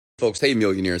Folks, hey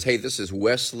millionaires. Hey, this is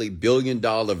Wesley, $1 billion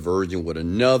virgin with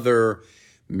another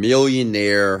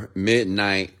millionaire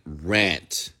midnight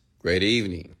rant. Great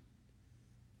evening.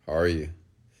 How are you?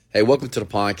 Hey, welcome to the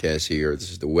podcast here. This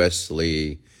is the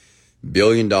Wesley $1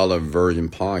 billion virgin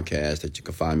podcast that you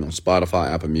can find me on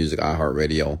Spotify, Apple Music,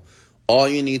 iHeartRadio. All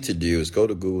you need to do is go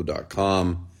to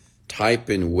google.com, type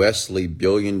in Wesley $1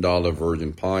 billion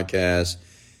virgin podcast,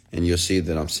 and you'll see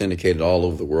that I'm syndicated all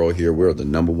over the world here. We're the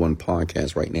number one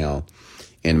podcast right now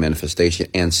in manifestation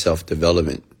and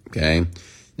self-development, okay?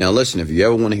 Now, listen, if you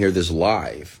ever want to hear this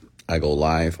live, I go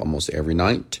live almost every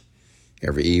night,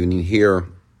 every evening here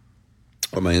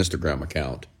on my Instagram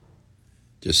account.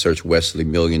 Just search Wesley $1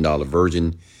 million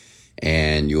virgin,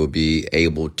 and you'll be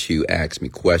able to ask me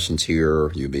questions here.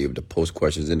 You'll be able to post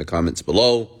questions in the comments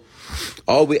below.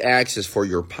 All we ask is for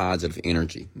your positive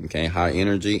energy, okay? High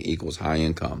energy equals high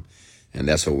income, and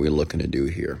that's what we're looking to do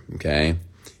here, okay?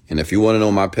 And if you want to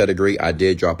know my pedigree, I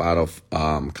did drop out of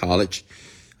college.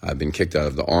 I've been kicked out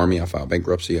of the Army. I filed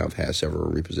bankruptcy. I've had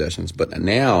several repossessions, but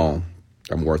now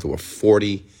I'm worth over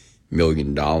 $40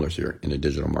 million here in the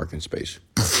digital marketing space.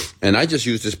 And I just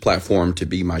use this platform to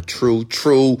be my true,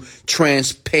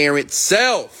 transparent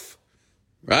self,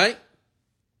 right?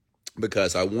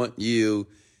 Because I want you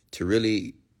to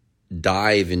really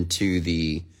dive into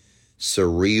the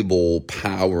cerebral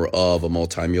power of a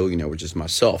multimillionaire, which is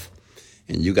myself.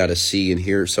 And you got to see and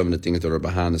hear some of the things that are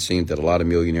behind the scenes that a lot of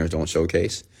millionaires don't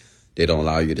showcase. They don't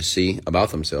allow you to see about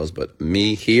themselves. But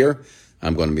me here,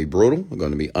 I'm going to be brutal. I'm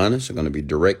going to be honest. I'm going to be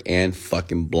direct and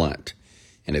fucking blunt.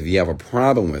 And if you have a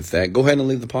problem with that, go ahead and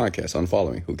leave the podcast.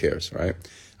 Unfollow me. Who cares, right?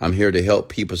 I'm here to help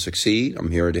people succeed.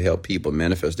 I'm here to help people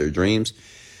manifest their dreams.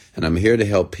 And I'm here to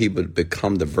help people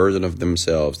become the version of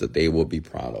themselves that they will be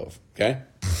proud of, okay?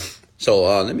 So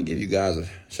let me give you guys a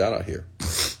shout out here.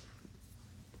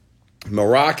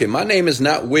 Moroccan, my name is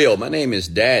not Will. My name is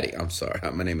Daddy. I'm sorry.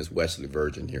 My name is Wesley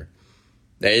Virgin here.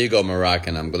 There you go,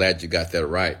 Moroccan. I'm glad you got that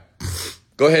right.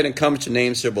 Go ahead and comment your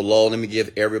names here below. Let me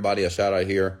give everybody a shout out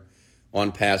here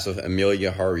on Passive.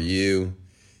 Amelia, how are you?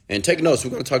 And take notes.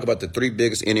 We're going to talk about the 3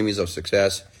 biggest enemies of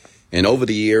success. And over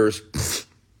the years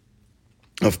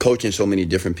of coaching so many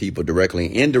different people directly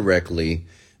and indirectly,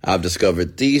 I've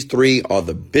discovered these 3 are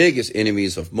the biggest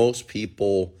enemies of most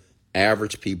people,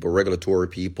 average people, regulatory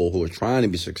people who are trying to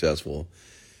be successful.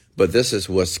 But this is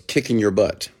what's kicking your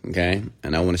butt, okay?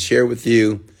 And I want to share with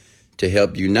you to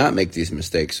help you not make these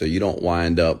mistakes so you don't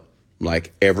wind up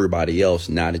like everybody else,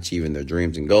 not achieving their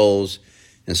dreams and goals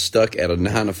and stuck at a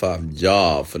 9-to-5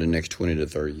 job for the next 20 to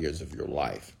 30 years of your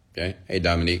life, okay? Hey,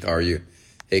 Dominique, how are you?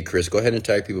 Hey, Chris, go ahead and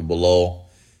tag people below.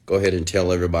 Go ahead and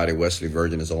tell everybody Wesley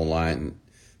Virgin is online.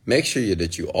 Make sure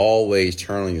that you always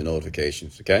turn on your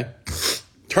notifications, okay?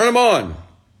 Turn them on.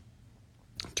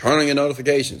 Turn on your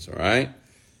notifications, all right?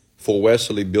 For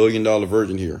Wesley $1 billion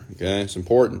virgin here, okay? It's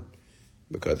important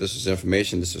because this is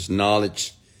information. This is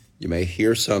knowledge. You may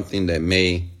hear something that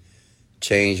may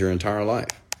change your entire life,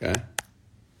 okay?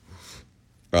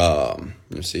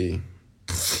 Let's see.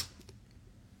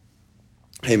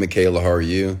 Hey, Michaela, how are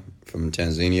you? From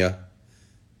Tanzania.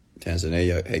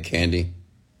 Hey, Candy.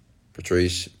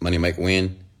 Patrice, Money Make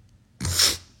Win.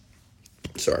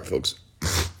 Sorry, folks.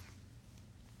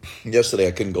 Yesterday,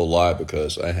 I couldn't go live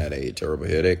because I had a terrible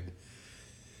headache.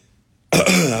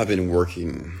 I've been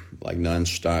working like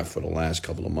nonstop for the last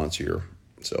couple of months here.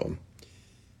 So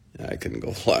I couldn't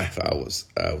go live. I was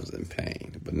in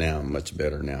pain. But now I'm much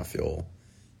better. Now I feel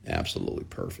absolutely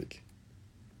perfect.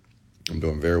 I'm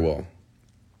doing very well.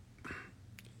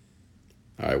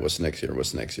 All right, what's next here?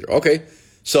 Okay,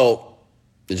 so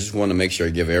I just want to make sure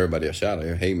I give everybody a shout out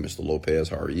here. Hey, Mr. Lopez,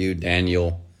 how are you?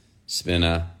 Daniel,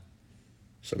 Spina.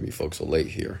 Some of you folks are late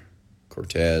here.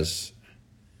 Cortez.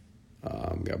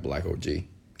 We got Black OG.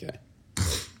 Okay.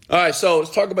 All right, so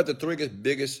let's talk about the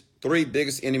 3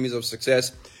 biggest enemies of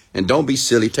success. And don't be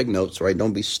silly. Take notes, right?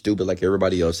 Don't be stupid like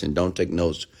everybody else, and don't take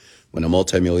notes when a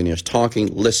multimillionaire is talking.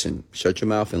 Listen. Shut your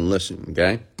mouth and listen,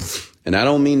 okay? And I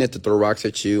don't mean that to throw rocks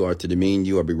at you or to demean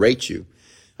you or berate you.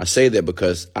 I say that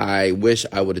because I wish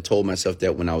I would have told myself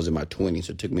that when I was in my 20s.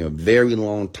 It took me a very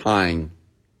long time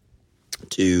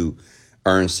to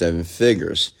earn 7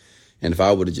 figures. And if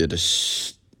I would have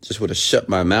just would have shut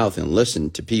my mouth and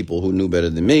listened to people who knew better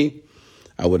than me,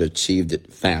 I would have achieved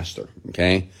it faster,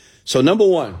 okay? So number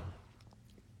 1.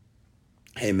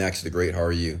 Hey, Max the Great, how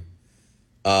are you?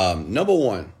 Number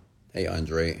 1. Hey,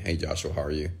 Andre. Hey, Joshua, how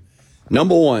are you?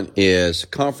 Number 1 is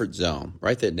comfort zone.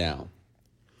 Write that down.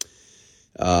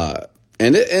 And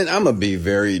I'm going to be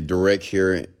very direct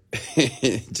here.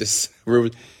 Just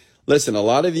listen, a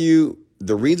lot of you,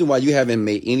 the reason why you haven't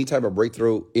made any type of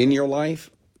breakthrough in your life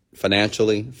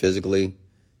financially, physically,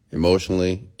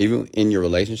 emotionally, even in your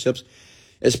relationships,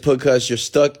 it's because you're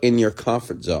stuck in your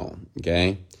comfort zone,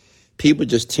 okay? People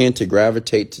just tend to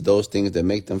gravitate to those things that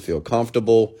make them feel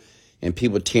comfortable, and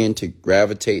people tend to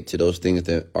gravitate to those things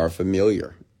that are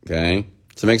familiar, okay?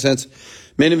 Does that make sense?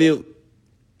 Many of you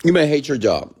may hate your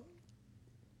job.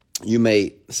 You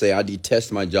may say, I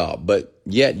detest my job, but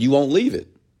yet you won't leave it.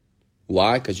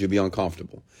 Why? Because you'll be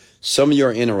uncomfortable. Some of you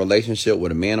are in a relationship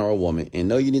with a man or a woman and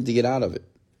know you need to get out of it.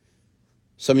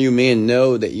 Some of you men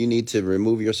know that you need to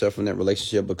remove yourself from that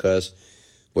relationship because,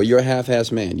 well, you're a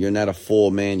half-assed man. You're not a full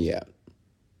man yet.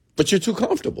 But you're too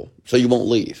comfortable, so you won't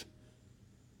leave.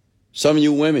 Some of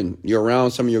you women, you're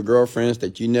around some of your girlfriends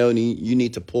that you know you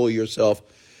need to pull yourself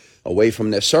away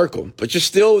from that circle, but you're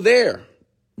still there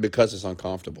because it's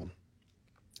uncomfortable.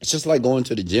 It's just like going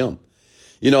to the gym.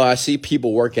 You know, I see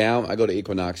people work out. I go to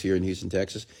Equinox here in Houston,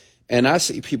 Texas, and I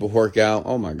see people work out.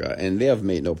 Oh, my God. And they have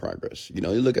made no progress. You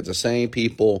know, you look at the same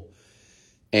people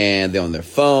and they're on their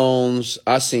phones.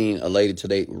 I seen a lady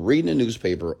today reading a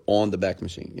newspaper on the back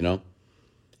machine, you know,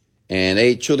 and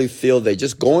they truly feel that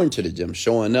just going to the gym,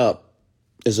 showing up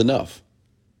is enough.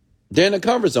 They're in a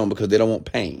comfort zone because they don't want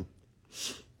pain,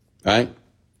 right?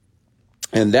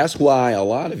 And that's why a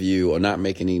lot of you are not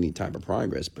making any type of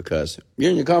progress because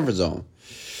you're in your comfort zone.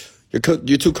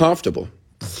 You're too comfortable.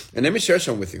 And let me share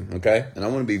something with you, okay? And I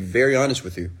want to be very honest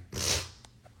with you.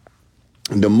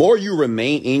 The more you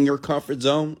remain in your comfort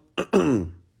zone,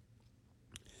 the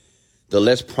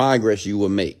less progress you will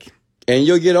make. And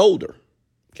you'll get older,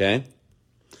 okay?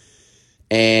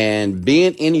 And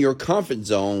being in your comfort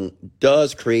zone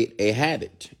does create a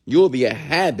habit. You'll be a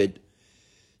habit.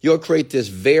 You'll create this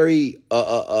very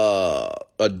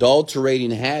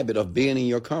adulterating habit of being in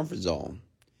your comfort zone.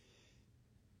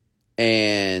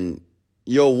 And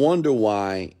you'll wonder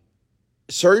why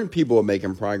certain people are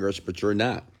making progress, but you're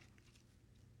not.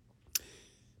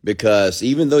 Because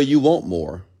even though you want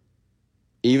more,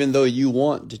 even though you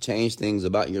want to change things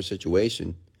about your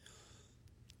situation,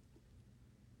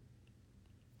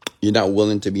 you're not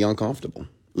willing to be uncomfortable.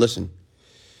 Listen,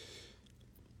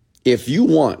 if you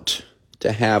want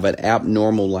to have an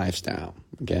abnormal lifestyle,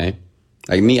 okay?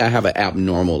 Like me, I have an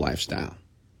abnormal lifestyle.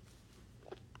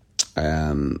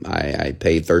 I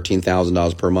paid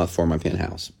 $13,000 per month for my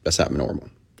penthouse. That's abnormal.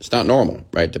 It's not normal,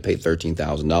 right, to pay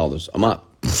 $13,000 a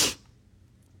month.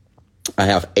 I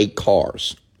have 8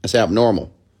 cars. That's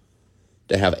abnormal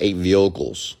to have 8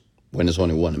 vehicles when there's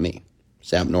only one of me.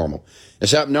 It's abnormal.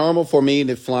 It's abnormal for me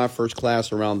to fly first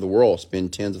class around the world,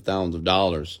 spend tens of thousands of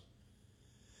dollars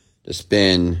to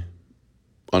spend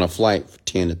on a flight for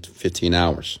 10 to 15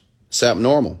 hours. It's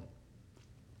abnormal.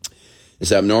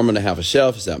 It's abnormal to have a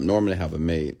chef. It's abnormal to have a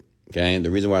maid. Okay. And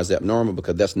the reason why it's abnormal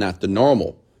because that's not the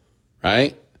normal,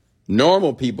 right?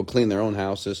 Normal people clean their own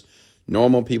houses.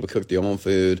 Normal people cook their own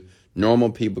food.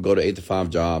 Normal people go to 8 to 5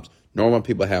 jobs. Normal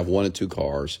people have 1 or 2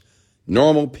 cars.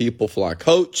 Normal people fly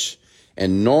coach.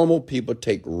 And normal people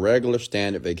take regular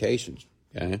standard vacations.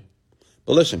 Okay.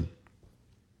 But listen,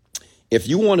 if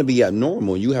you want to be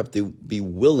abnormal, you have to be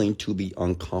willing to be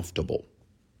uncomfortable.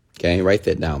 Okay. Write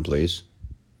that down, please.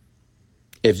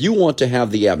 If you want to have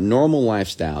the abnormal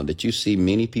lifestyle that you see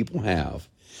many people have,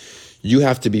 you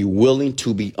have to be willing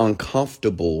to be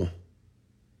uncomfortable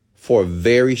for a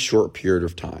very short period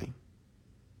of time.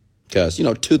 Because,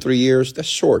 2-3 years, that's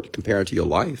short compared to your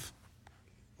life.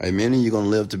 Right? Many of you are going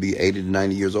to live to be 80 to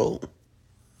 90 years old.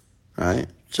 Right?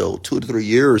 So 2 to 3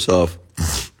 years of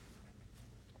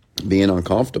being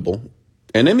uncomfortable.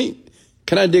 And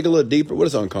can I dig a little deeper? What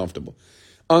is uncomfortable?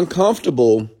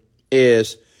 Uncomfortable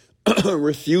is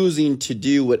refusing to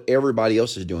do what everybody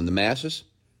else is doing, the masses.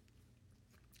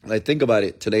 Like, think about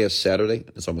it. Today is Saturday.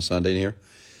 It's almost Sunday here.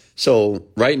 So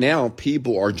right now,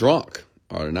 people are drunk,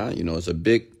 are they not? It's a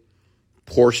big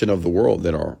portion of the world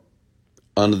that are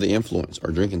under the influence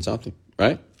or drinking something,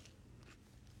 right?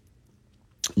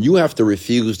 You have to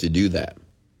refuse to do that.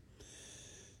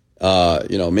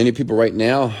 Many people right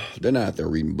now, they're not out there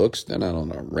reading books. They're not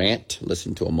on a rant,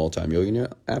 listening to a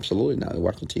multimillionaire. Absolutely not. They're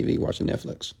watching TV, watching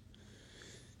Netflix,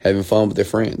 having fun with their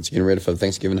friends, getting ready for the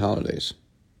Thanksgiving holidays,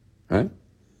 right?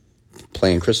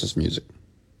 Playing Christmas music.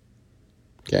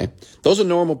 Okay. Those are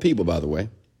normal people, by the way.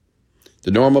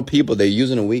 The normal people, they're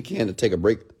using a weekend to take a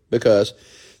break because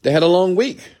they had a long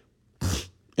week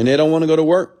and they don't want to go to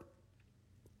work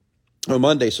on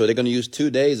Monday. So they're going to use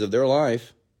 2 days of their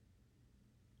life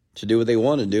to do what they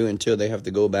want to do until they have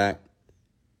to go back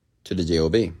to the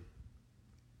job.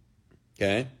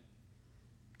 Okay.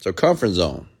 So comfort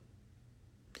zone.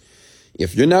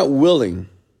 If you're not willing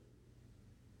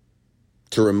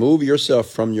to remove yourself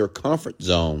from your comfort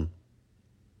zone,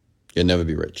 You'll never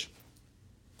be rich.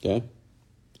 Okay?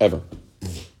 Ever.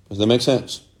 Does that make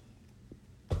sense?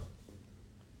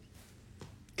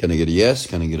 Can I get a yes?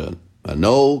 Can I get a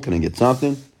no? Can I get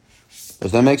something?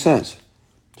 Does that make sense?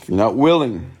 If you're not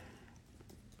willing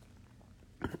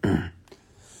to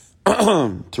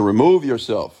remove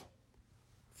yourself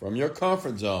from your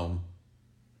comfort zone,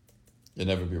 you'll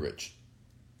never be rich.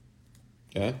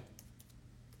 Okay?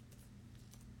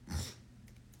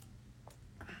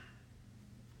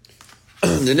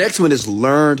 The next one is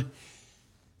learned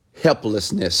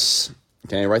helplessness.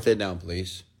 Okay, write that down,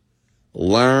 please.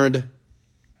 Learned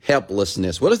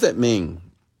helplessness. What does that mean?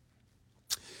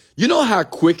 You know how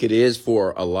quick it is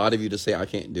for a lot of you to say, I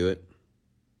can't do it.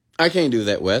 I can't do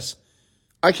that, Wes.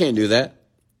 I can't do that.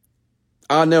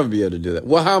 I'll never be able to do that.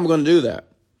 Well, how am I going to do that?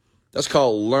 That's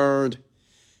called learned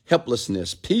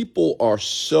helplessness. People are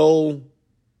so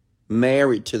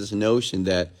married to this notion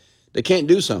that they can't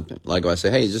do something. Like I say,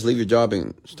 hey, just leave your job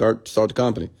and start the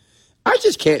company. I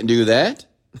just can't do that.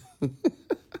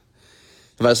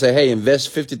 If I say, hey,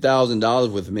 invest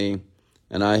 $50,000 with me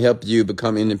and I help you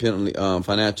become independently,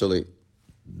 financially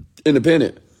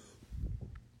independent,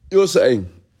 you'll say,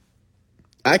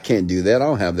 I can't do that. I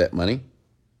don't have that money.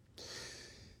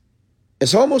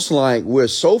 It's almost like we're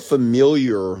so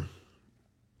familiar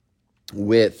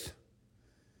with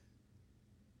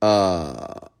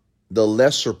the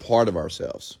lesser part of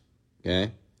ourselves,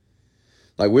 okay?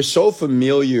 Like we're so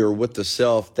familiar with the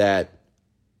self that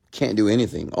can't do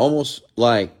anything. Almost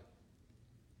like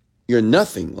you're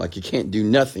nothing, like you can't do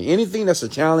nothing. Anything that's a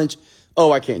challenge,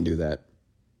 oh, I can't do that.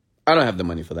 I don't have the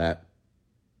money for that.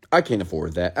 I can't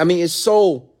afford that. I mean, it's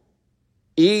so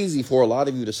easy for a lot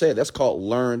of you to say it. That's called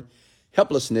learned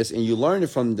helplessness, and you learn it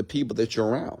from the people that you're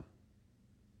around,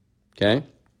 okay?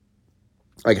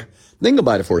 Like, think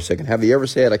about it for a second. Have you ever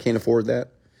said, I can't afford that?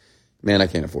 Man, I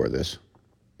can't afford this.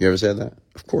 You ever said that?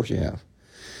 Of course you have.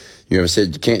 You ever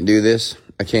said, you can't do this?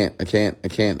 I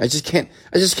just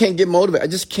can't get motivated.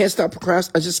 I just can't stop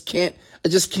procrastinating. I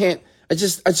just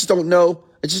don't know.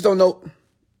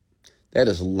 That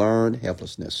is learned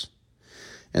helplessness.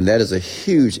 And that is a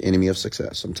huge enemy of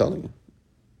success, I'm telling you.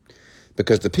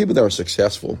 Because the people that are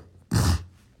successful,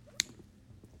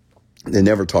 they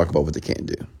never talk about what they can't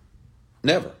do.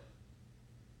 Never.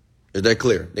 Is that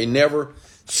clear? They never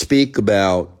speak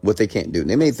about what they can't do.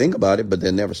 They may think about it, but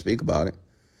they'll never speak about it.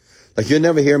 Like you'll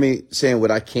never hear me saying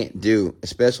what I can't do,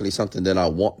 especially something that I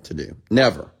want to do.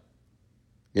 Never.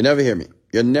 You'll never hear me.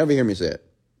 You'll never hear me say it.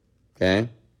 Okay?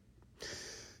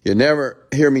 You'll never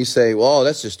hear me say, well,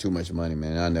 that's just too much money,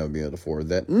 man. I'll never be able to afford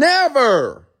that.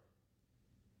 Never.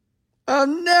 I'll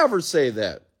never say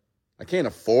that. I can't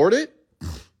afford it.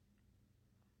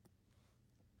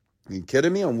 Are you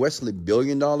kidding me? I'm Wesley, $1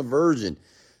 billion virgin.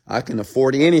 I can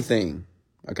afford anything.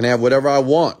 I can have whatever I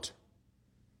want.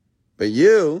 But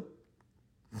you,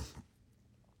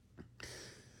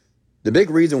 the big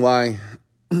reason why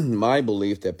my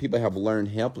belief that people have learned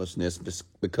helplessness is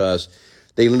because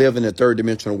they live in a third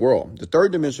dimensional world. The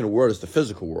third dimensional world is the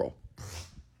physical world.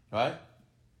 Right?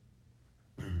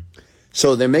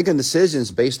 So they're making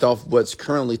decisions based off what's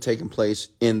currently taking place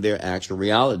in their actual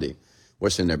reality,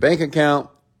 what's in their bank account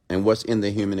and what's in the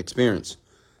human experience.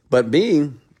 But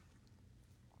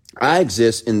I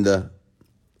exist in the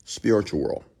spiritual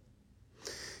world.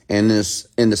 And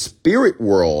in the spirit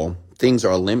world, things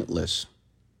are limitless.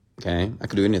 Okay? I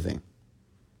can do anything.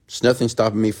 There's nothing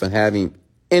stopping me from having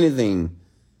anything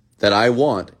that I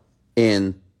want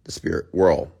in the spirit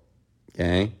world.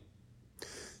 Okay?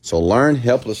 So learned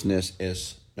helplessness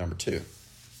is number 2.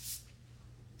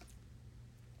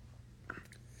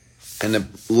 And the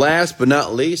last but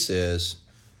not least is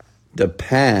the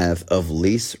path of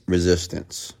least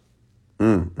resistance.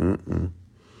 The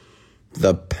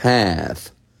path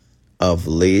of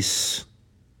least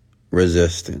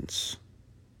resistance.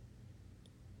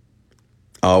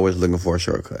 Always looking for a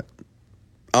shortcut.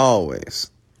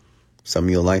 Always. Some of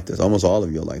you like this. Almost all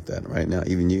of you like that right now,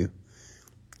 even you.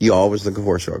 You always looking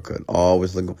for a shortcut.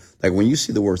 Always looking. Like when you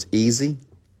see the words easy,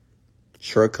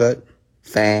 shortcut,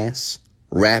 fast,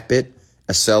 rapid,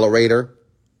 accelerator,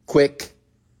 quick,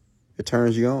 it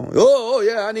turns you on. Oh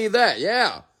yeah, I need that.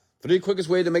 Yeah. 3 quickest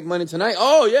way to make money tonight.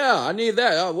 Oh yeah, I need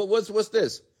that. What's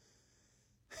this?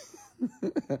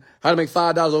 How to make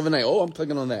 $5 overnight. Oh, I'm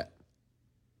clicking on that.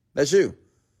 That's you.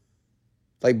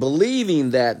 Like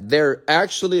believing that there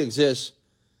actually exists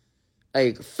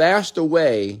a faster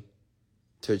way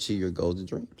to achieve your goals and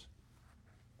dreams.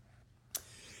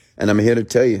 And I'm here to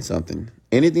tell you something.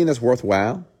 Anything that's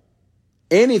worthwhile,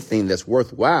 it's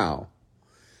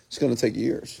going to take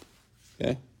years.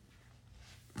 Okay?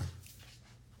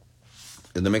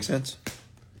 Does that make sense?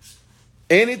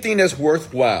 Anything that's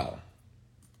worthwhile,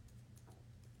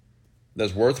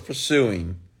 that's worth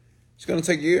pursuing, it's going to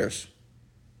take years.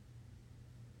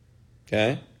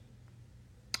 Okay?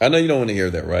 I know you don't want to hear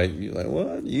that, right? You're like,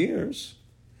 what? Years?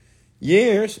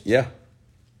 Years? Yeah.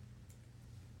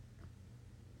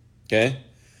 Okay?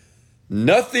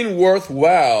 Nothing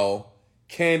worthwhile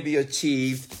can be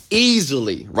achieved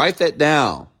easily. Write that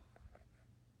down.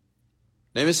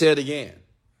 Let me say it again.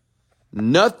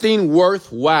 Nothing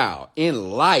worthwhile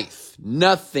in life,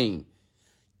 nothing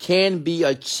can be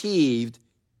achieved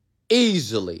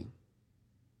easily.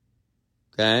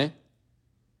 Okay?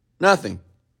 Nothing.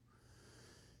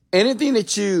 Anything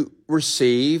that you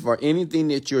receive or anything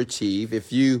that you achieve,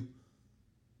 if you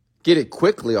get it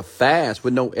quickly or fast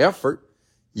with no effort,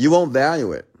 you won't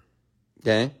value it.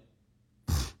 Okay?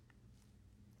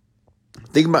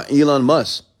 Think about Elon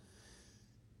Musk.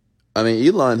 I mean,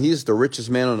 Elon, he's the richest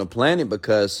man on the planet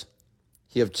because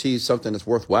he achieved something that's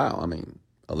worthwhile. I mean,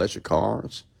 electric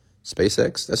cars,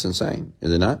 SpaceX, that's insane,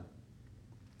 is it not?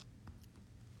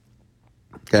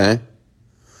 Okay?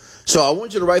 So I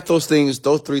want you to write those things,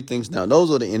 those three things down. Those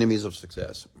are the enemies of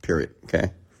success, period.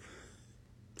 Okay?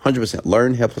 100%.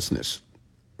 Learn helplessness.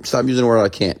 Stop using the word I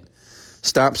can't.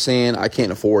 Stop saying I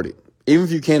can't afford it. Even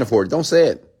if you can't afford it, don't say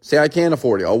it. Say I can't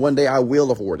afford it, or one day I will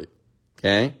afford it.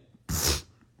 Okay?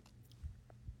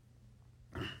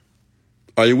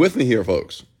 Are you with me here,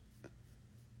 folks?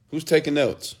 Who's taking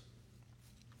notes?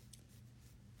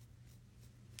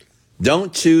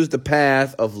 Don't choose the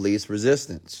path of least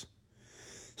resistance.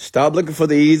 Stop looking for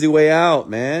the easy way out,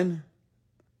 man.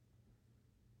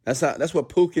 That's what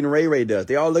Pookie and Ray Ray does.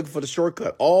 They all looking for the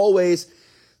shortcut. Always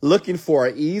looking for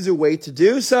an easy way to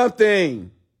do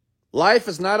something. Life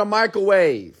is not a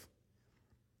microwave.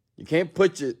 You can't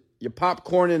put your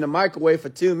popcorn in the microwave for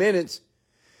 2 minutes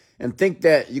and think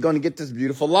that you're going to get this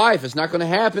beautiful life. It's not going to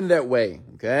happen that way,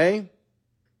 okay?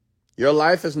 Your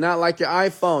life is not like your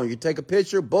iPhone. You take a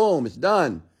picture, boom, it's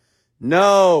done.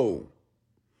 No.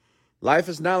 Life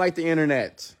is not like the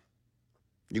internet.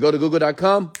 You go to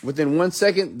google.com, within 1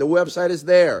 second, the website is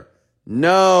there.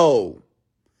 No.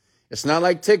 It's not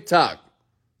like TikTok.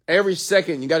 Every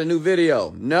second, you got a new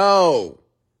video. No.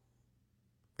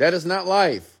 That is not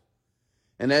life.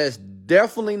 And that is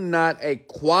definitely not a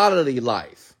quality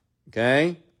life.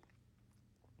 Okay?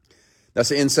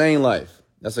 That's an insane life.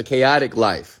 That's a chaotic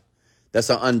life. That's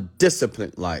an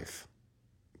undisciplined life.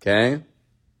 Okay?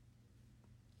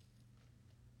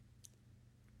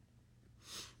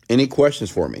 Any questions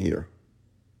for me here?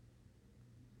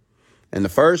 And the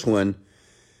first one,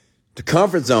 the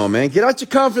comfort zone, man. Get out your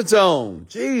comfort zone.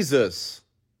 Jesus.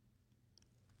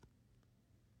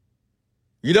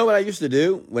 You know what I used to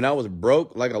do when I was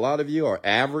broke, like a lot of you, or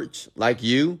average, like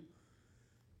you?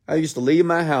 I used to leave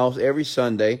my house every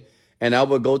Sunday, and I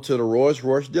would go to the Rolls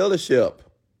Royce dealership.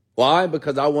 Why?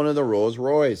 Because I wanted the Rolls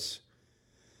Royce.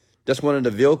 That's one of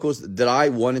the vehicles that I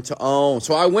wanted to own.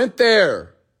 So I went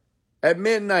there at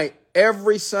midnight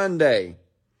every Sunday.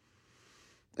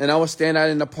 And I would stand out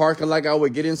in the parking lot. I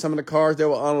would get in some of the cars that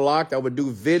were unlocked. I would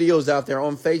do videos out there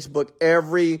on Facebook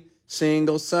every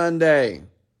single Sunday.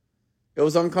 It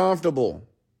was uncomfortable.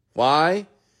 Why?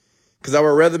 Because I would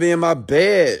rather be in my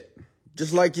bed.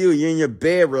 Just like you. You're in your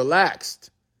bed relaxed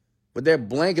with that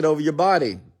blanket over your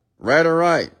body. Right or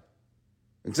right?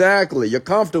 Exactly. You're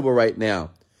comfortable right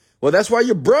now. Well, that's why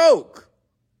you're broke.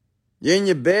 You're in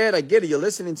your bed. I get it. You're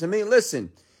listening to me.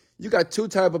 Listen, you got two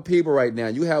type of people right now.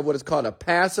 You have what is called a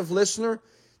passive listener.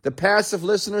 The passive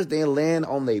listeners, they land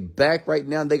on their back right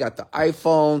now. They got the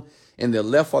iPhone in their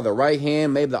left or the right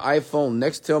hand. Maybe the iPhone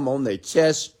next to them on their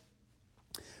chest.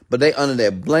 But they under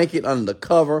that blanket, under the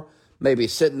cover, maybe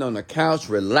sitting on the couch,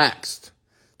 relaxed.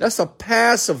 That's a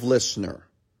passive listener.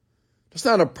 That's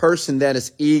not a person that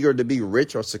is eager to be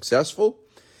rich or successful.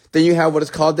 Then you have what is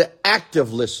called the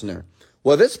active listener.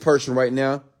 Well, this person right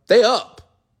now, they up.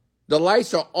 The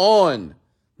lights are on.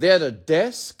 They're at a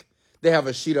desk. They have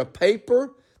a sheet of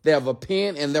paper. They have a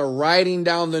pen, and they're writing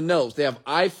down the notes. They have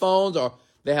iPhones or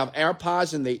they have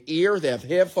AirPods in their ear. They have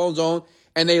headphones on,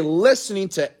 and they're listening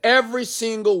to every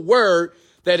single word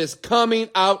that is coming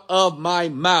out of my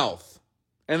mouth.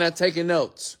 And they're taking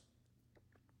notes.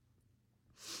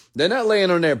 They're not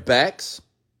laying on their backs.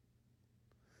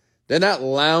 They're not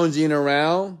lounging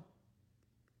around.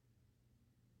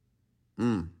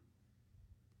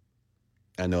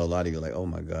 I know a lot of you are like, oh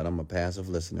my God, I'm a passive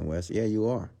listener, Wes. Yeah, you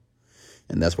are.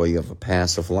 And that's why you have a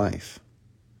passive life.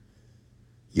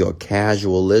 You're a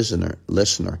casual listener.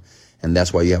 And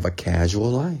that's why you have a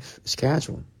casual life. It's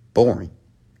casual, boring,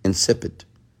 insipid,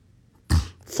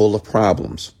 full of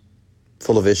problems,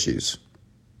 full of issues.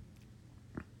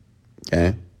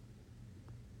 Okay?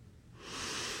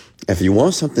 If you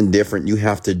want something different, you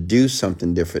have to do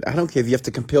something different. I don't care if you have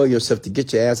to compel yourself to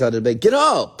get your ass out of the bed. Get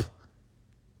up.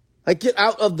 Like, get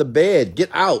out of the bed. Get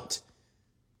out.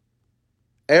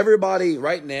 Everybody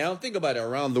right now, think about it,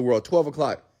 around the world, 12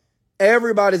 o'clock.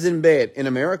 Everybody's in bed in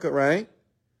America, right?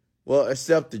 Well,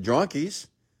 except the drunkies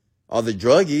or the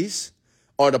druggies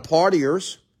or the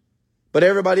partiers. But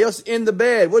everybody else in the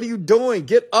bed. What are you doing?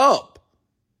 Get up.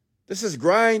 This is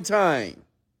grind time.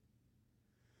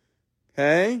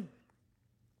 Okay?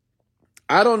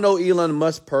 I don't know Elon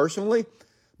Musk personally,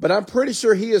 but I'm pretty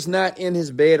sure he is not in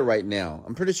his bed right now.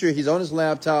 I'm pretty sure he's on his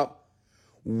laptop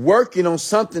working on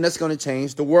something that's going to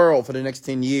change the world for the next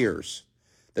 10 years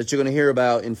that you're going to hear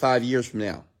about in 5 years from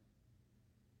now.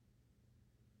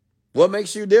 What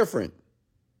makes you different?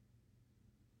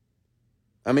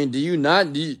 I mean, do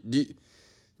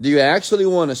you actually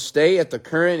want to stay at the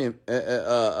current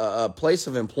place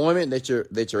of employment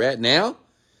that you're at now?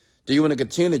 Do you want to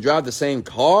continue to drive the same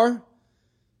car?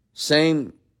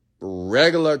 Same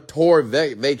regular tour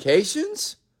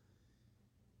vacations?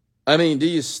 I mean, do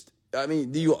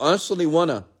you honestly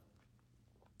want to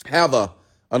have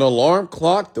an alarm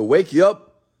clock to wake you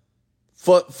up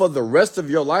for the rest of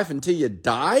your life until you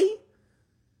die?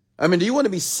 I mean, do you want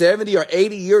to be 70 or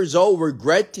 80 years old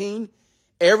regretting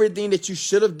everything that you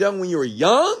should have done when you were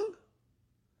young?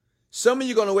 Some of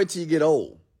you are going to wait till you get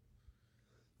old.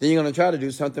 Then you're going to try to do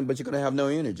something, but you're going to have no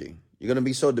energy. You're going to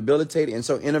be so debilitated and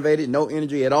so innovated, no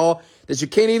energy at all, that you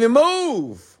can't even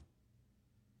move.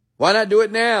 Why not do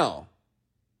it now?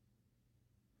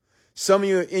 Some of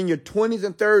you in your 20s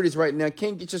and 30s right now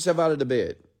can't get yourself out of the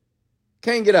bed.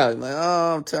 Can't get out. Like,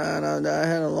 oh, I'm tired. I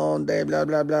had a long day, blah,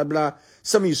 blah, blah, blah.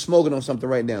 Some of you smoking on something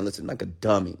right now. Listen, like a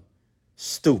dummy.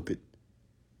 Stupid.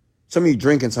 Some of you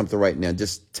drinking something right now.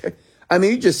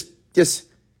 You just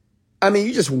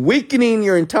weakening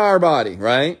your entire body,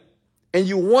 right? And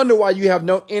you wonder why you have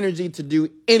no energy to do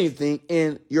anything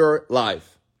in your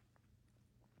life.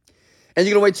 And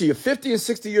you're going to wait till you're 50 and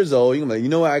 60 years old. You're going to be like, you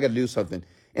know what? I got to do something.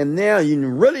 And now you're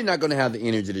really not going to have the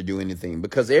energy to do anything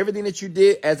because everything that you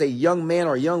did as a young man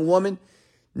or a young woman,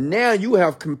 now you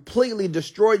have completely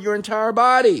destroyed your entire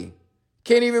body.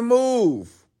 Can't even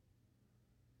move.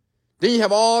 Then you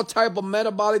have all type of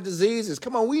metabolic diseases.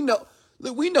 Come on, we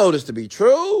know this to be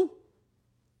true.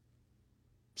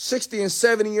 60 and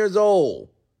 70 years old,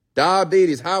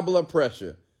 diabetes, high blood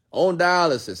pressure, on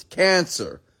dialysis,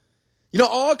 cancer,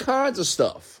 all kinds of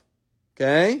stuff.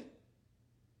 Okay?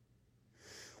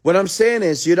 What I'm saying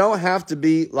is you don't have to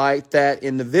be like that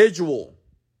individual.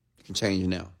 You can change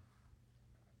now.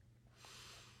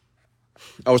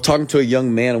 I was talking to a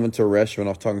young man. I went to a restaurant.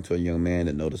 I was talking to a young man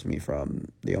that noticed me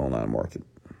from the online market.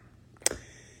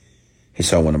 He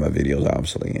saw one of my videos,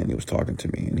 obviously, and he was talking to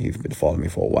me, and he's been following me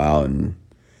for a while. And,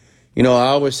 I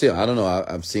always see him. I don't know.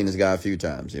 I've seen this guy a few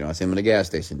times. I see him in the gas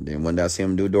station. Then one day I see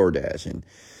him do a DoorDash. And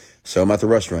so I'm at the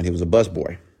restaurant. He was a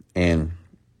busboy. And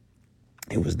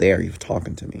he was there. He was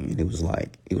talking to me. And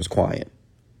he was quiet.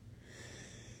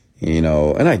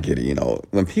 And I get it.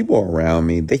 When people are around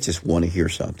me, they just want to hear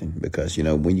something. Because,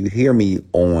 when you hear me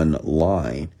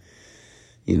online,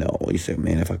 you say,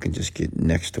 man, if I can just get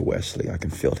next to Wesley, I can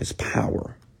feel his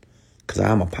power. Because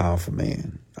I'm a powerful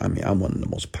man. I mean, I'm one of the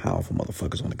most powerful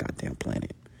motherfuckers on the goddamn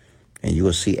planet. And you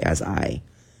will see as I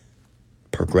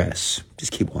progress.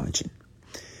 Just keep watching.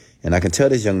 And I can tell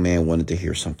this young man wanted to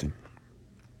hear something.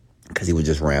 Because he was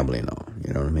just rambling on.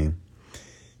 You know what I mean?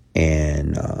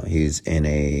 And he's in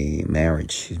a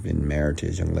marriage. He's been married to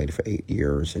his young lady for 8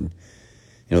 years. And,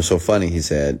 it's so funny. He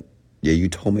said, yeah, you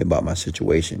told me about my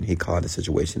situation. He called the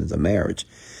situation as a marriage.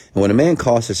 And when a man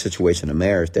calls the situation a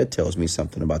marriage, that tells me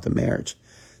something about the marriage.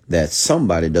 That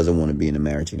somebody doesn't want to be in a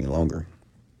marriage any longer.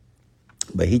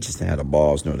 But he just had the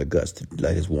balls nor the guts to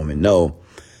let his woman know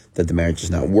that the marriage is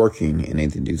not working and they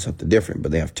need to do something different.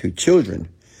 But they have 2 children.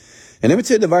 And let me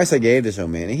tell you the advice I gave this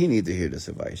young man. And he needs to hear this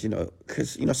advice,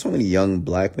 because, so many young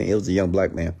black men. It was a young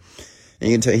black man. And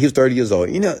you can tell he was 30 years old.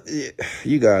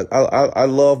 You guys, I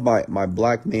love my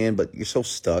black men, but you're so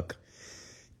stuck.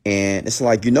 And it's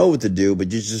like, you know what to do,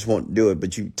 but you just won't do it.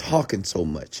 But you talking so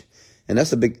much. And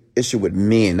that's a big issue with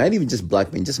men. Not even just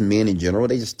black men, just men in general.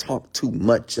 They just talk too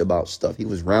much about stuff. He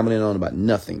was rambling on about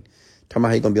nothing. Talking about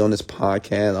how he's going to be on this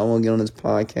podcast. I want to get on this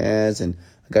podcast. And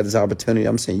I got this opportunity.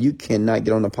 I'm saying you cannot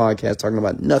get on the podcast talking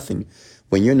about nothing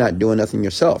when you're not doing nothing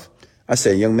yourself. I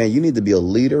said, young man, you need to be a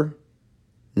leader.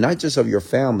 Not just of your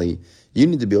family, you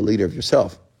need to be a leader of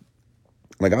yourself.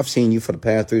 Like I've seen you for the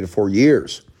past 3 to 4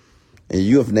 years, and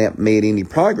you have not made any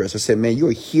progress. I said, man,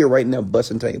 you're here right now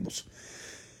busting tables.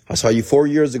 I saw you 4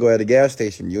 years ago at a gas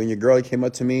station. You and your girl came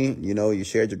up to me. You know, you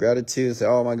shared your gratitude and said,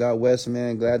 oh, my God, Wes,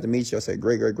 man, glad to meet you. I said,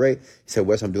 great, great, great. He said,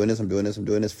 Wes, I'm doing this, I'm doing this, I'm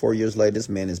doing this. 4 years later, this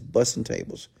man is busting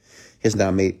tables. He has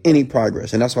not made any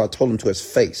progress. And that's why I told him to his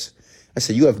face. I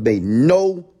said, you have made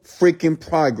no freaking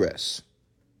progress.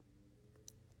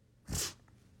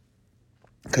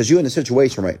 Because you're in a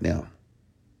situation right now.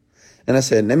 And I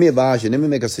said, let me advise you. Let me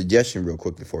make a suggestion real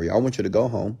quickly for you. I want you to go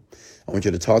home. I want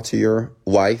you to talk to your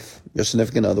wife, your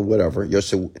significant other, whatever, your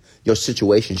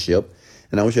situationship.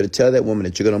 And I want you to tell that woman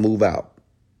that you're going to move out.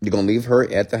 You're going to leave her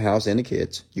at the house and the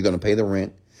kids. You're going to pay the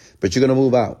rent, but you're going to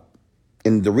move out.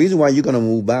 And the reason why you're going to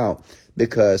move out,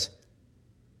 because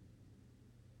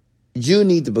you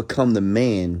need to become the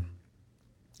man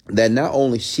that not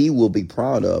only she will be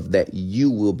proud of, that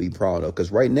you will be proud of.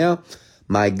 Because right now,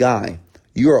 my guy,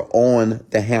 you're on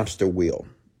the hamster wheel.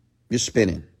 You're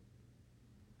spinning.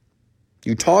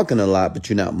 You're talking a lot, but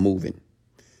you're not moving.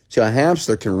 See, a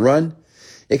hamster can run.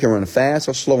 It can run fast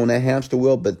or slow on that hamster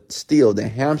wheel, but still the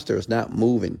hamster is not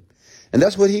moving. And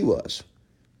that's what he was.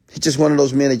 He's just one of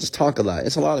those men that just talk a lot.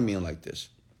 It's a lot of men like this.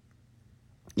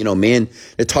 You know, men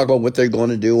that talk about what they're going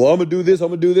to do. Well, I'm going to do this, I'm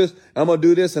going to do this, I'm going to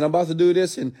do this, and I'm about to do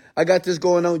this, and I got this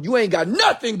going on. You ain't got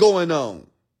nothing going on.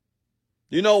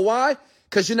 You know why?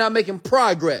 Because you're not making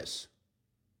progress.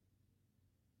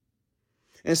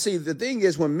 And see, the thing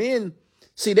is, when men,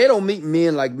 see, they don't meet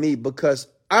men like me because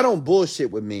I don't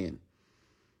bullshit with men.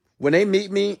 When they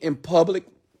meet me in public,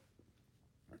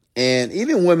 and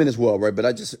even women as well, right?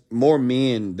 But more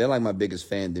men, they're like my biggest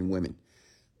fan than women.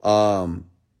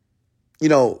 You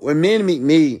know, when men meet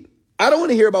me, I don't want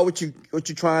to hear about what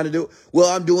you're trying to do. Well,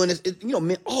 I'm doing this.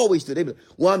 Men always do. They be like,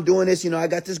 well, I'm doing this. You know, I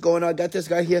got this going on. I got this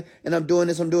guy here, and I'm doing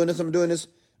this. I'm doing this. I'm doing this.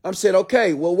 I'm saying,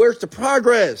 okay, well, where's the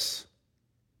progress?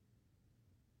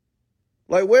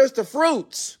 Like, where's the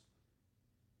fruits?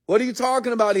 What are you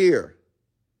talking about here?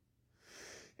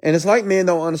 And it's like men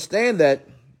don't understand that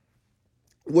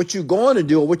what you're going to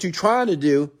do or what you're trying to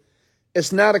do,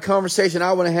 it's not a conversation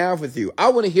I want to have with you. I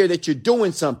want to hear that you're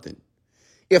doing something.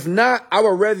 If not, I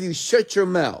would rather you shut your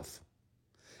mouth.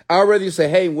 I would rather you say,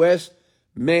 hey, Wes,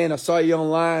 man, I saw you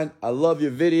online. I love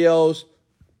your videos.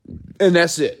 And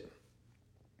that's it.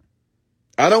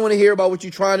 I don't want to hear about what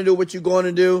you're trying to do, what you're going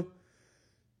to do,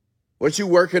 what you're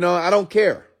working on. I don't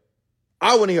care.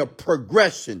 I want to hear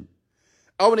progression.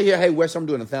 I want to hear, hey, Wes, I'm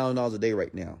doing $1,000 a day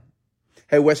right now.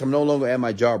 Hey, Wes, I'm no longer at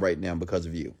my job right now because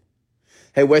of you.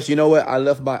 Hey, Wes, you know what? I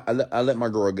let my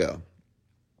girl go.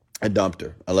 I dumped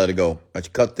her. I let her go. I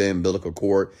cut the umbilical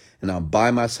cord, and I'm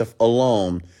by myself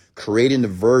alone, creating the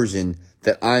version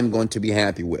that I'm going to be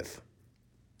happy with.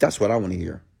 That's what I want to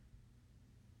hear.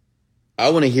 I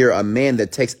want to hear a man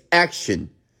that takes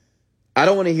action. I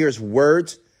don't want to hear his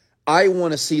words. I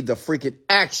want to see the freaking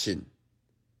action.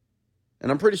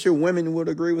 And I'm pretty sure women would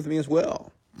agree with me as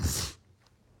well.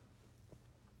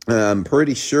 I'm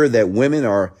pretty sure that women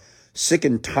are sick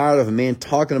and tired of men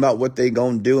talking about what they're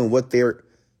going to do and what they're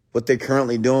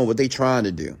currently doing, what they're trying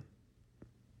to do.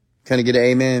 Can I get an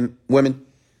amen, women?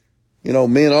 You know,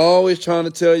 men are always trying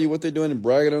to tell you what they're doing and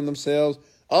bragging on themselves.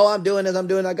 Oh, I'm doing this,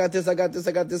 I got this, I got this,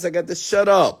 I got this, I got this. Shut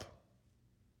up.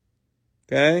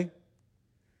 Okay?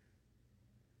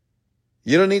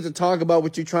 You don't need to talk about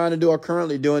what you're trying to do or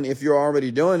currently doing if you're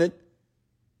already doing it.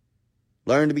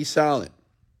 Learn to be silent.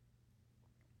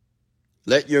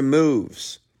 Let your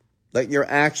moves, let your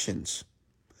actions,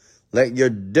 let your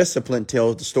discipline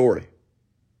tell the story.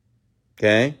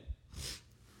 Okay?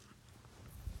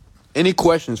 Any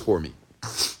questions for me?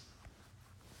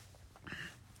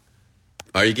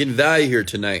 Are you getting value here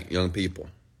tonight, young people?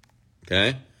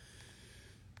 Okay?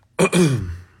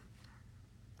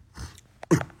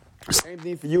 Same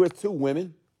thing for you as too,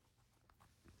 women.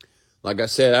 Like I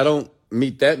said, I don't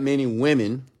meet that many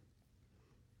women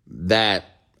that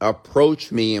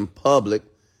approach me in public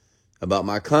about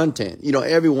my content. You know,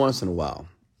 every once in a while.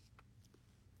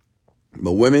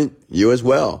 But women, you as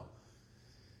well.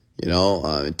 You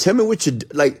know, tell me what you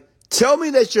like. Tell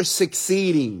me that you're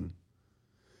succeeding.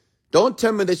 Don't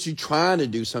tell me that you're trying to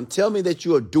do something. Tell me that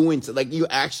you are doing something, like you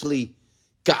actually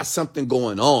got something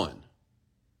going on.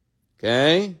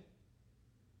 Okay?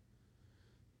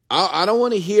 I don't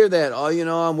want to hear that. Oh, you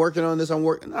know, I'm working on this.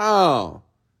 No.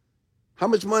 How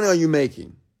much money are you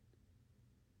making?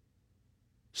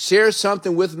 Share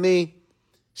something with me.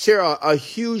 Share a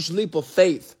huge leap of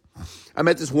faith. I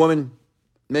met this woman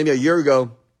maybe a year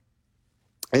ago,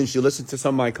 and she listened to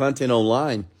some of my content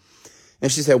online. And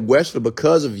she said, Wesley,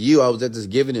 because of you, I was at this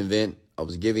giving event. I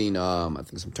was giving, I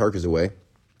think, some turkeys away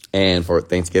and for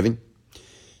Thanksgiving.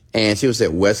 And she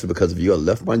said, Wesley, because of you, I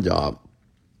left my job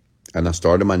and I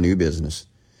started my new business.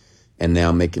 And now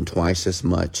I'm making twice as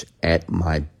much at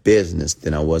my business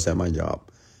than I was at my job.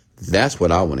 That's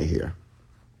what I want to hear.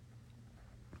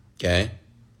 Okay?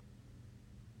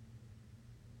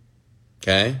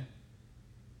 Okay?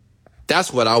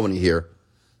 That's what I want to hear.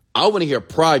 I want to hear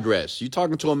progress. You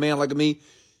talking to a man like me?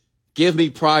 Give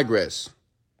me progress.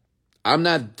 I'm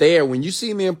not there. When you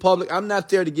see me in public, I'm not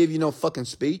there to give you no fucking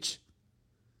speech.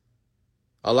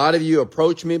 A lot of you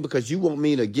approach me because you want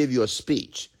me to give you a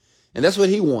speech. And that's what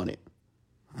he wanted.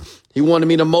 He wanted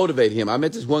me to motivate him. I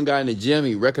met this one guy in the gym.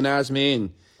 He recognized me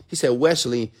and he said,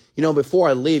 Wesley, before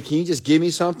I leave, can you just give me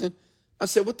something? I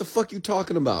said, what the fuck you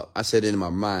talking about? I said it in my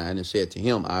mind. I didn't say it to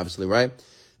him, obviously, right?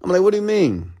 I'm like, what do you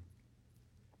mean?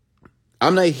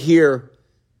 I'm not here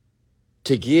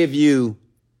to give you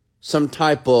some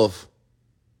type of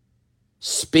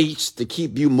speech to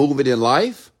keep you moving in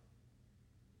life.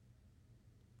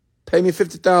 Pay me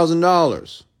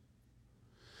 $50,000.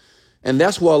 And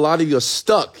that's where a lot of you are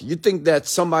stuck. You think that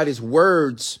somebody's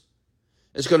words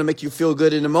is going to make you feel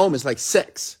good in the moment. It's like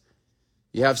sex.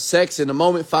 You have sex in the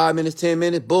moment, 5 minutes, 10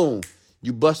 minutes, boom.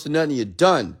 You bust a nut and you're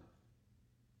done.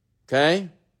 Okay?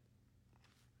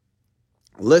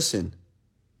 Listen,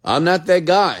 I'm not that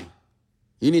guy.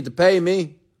 You need to pay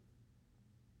me.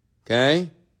 Okay?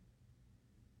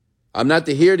 I'm not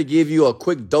here to give you a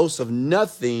quick dose of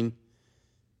nothing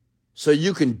so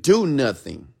you can do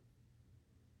nothing.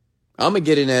 I'm going to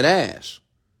get in that ass.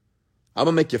 I'm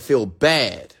going to make you feel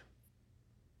bad.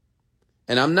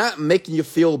 And I'm not making you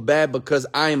feel bad because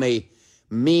I'm a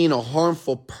mean or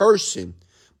harmful person.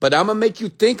 But I'm going to make you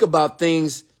think about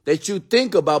things that you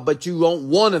think about, but you don't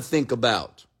want to think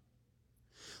about.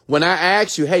 When I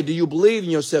ask you, hey, do you believe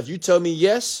in yourself? You tell me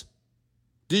yes.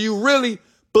 Do you really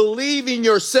believe in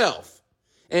yourself?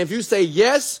 And if you say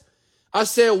yes, I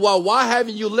said, well, why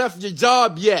haven't you left your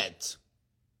job yet?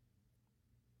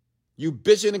 You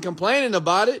bitching and complaining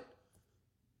about it.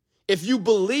 If you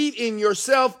believe in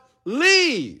yourself,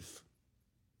 leave.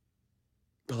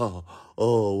 Well,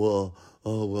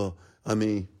 I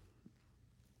mean,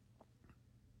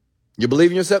 you believe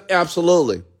in yourself?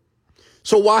 Absolutely.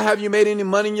 So why haven't you made any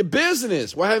money in your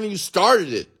business? Why haven't you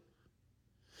started it?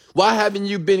 Why haven't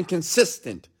you been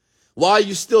consistent? Why are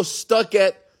you still stuck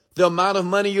at the amount of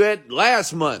money you had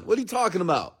last month? What are you talking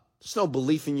about? There's no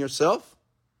belief in yourself.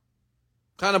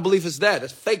 What kind of belief is that?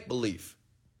 That's fake belief.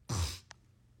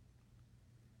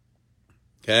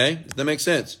 Okay? Does that make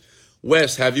sense?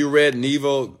 Wes, have you read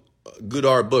Nevo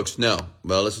Goddard books? No.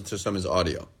 Well, listen to some of his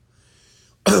audio.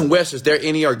 Wes, is there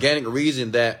any organic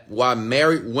reason that why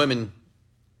married women,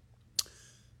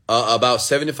 about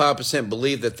 75%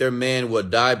 believe that their man will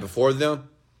die before them?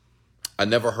 I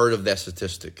never heard of that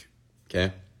statistic.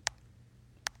 Okay?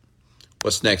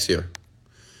 What's next here?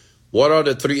 What are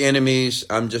the 3 enemies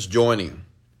I'm just joining?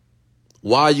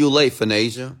 Why are you late,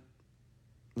 Phanasia?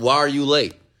 Why are you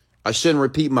late? I shouldn't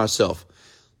repeat myself.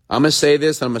 I'm going to say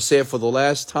this, and I'm going to say it for the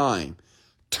last time.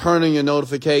 Turn on your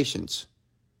notifications.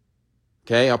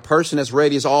 Okay? A person that's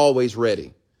ready is always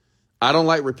ready. I don't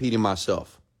like repeating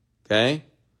myself. Okay?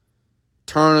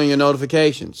 Turn on your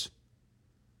notifications.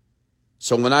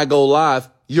 So when I go live,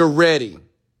 you're ready.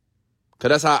 Because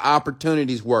that's how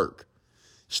opportunities work.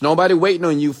 There's nobody waiting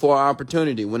on you for an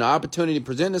opportunity. When an opportunity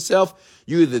presents itself,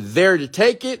 you're either there to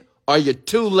take it or you're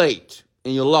too late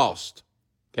and you're lost.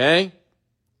 Okay?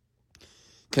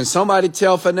 Can somebody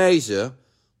tell Phanasia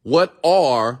what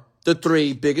are the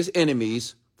 3 biggest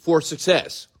enemies for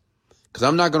success? Because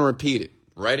I'm not going to repeat it.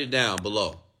 Write it down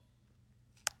below.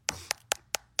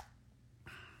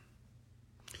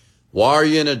 Why are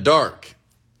you in the dark?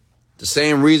 The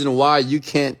same reason why you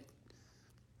can't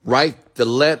write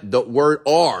the word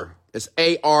R. It's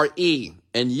A-R-E.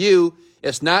 And you,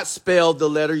 it's not spelled the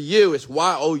letter U. It's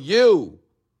Y-O-U.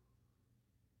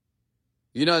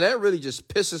 That really just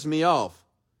pisses me off.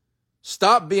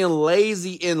 Stop being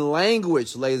lazy in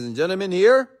language, ladies and gentlemen,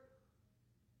 here.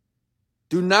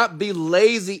 Do not be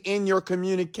lazy in your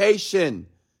communication.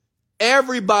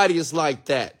 Everybody is like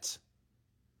that.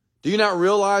 Do you not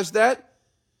realize that?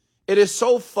 It is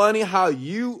so funny how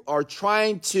you are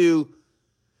trying to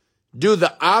do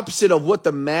the opposite of what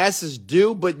the masses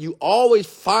do, but you always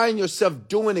find yourself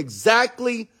doing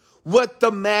exactly what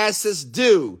the masses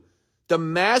do. The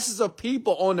masses of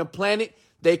people on the planet,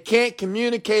 they can't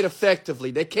communicate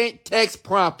effectively. They can't text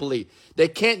properly. They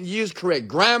can't use correct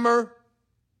grammar.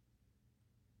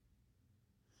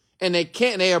 And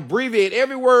they abbreviate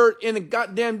every word in the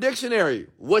goddamn dictionary.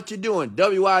 What you doing?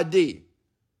 W-I-D.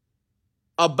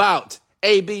 About.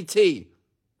 A-B-T.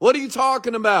 What are you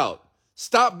talking about?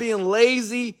 Stop being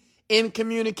lazy in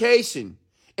communication.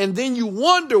 And then you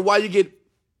wonder why you get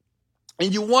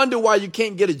And you wonder why you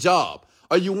can't get a job.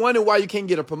 Or you wonder why you can't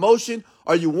get a promotion.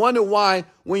 Or you wonder why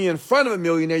when you're in front of a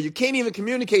millionaire, you can't even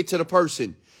communicate to the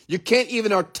person. You can't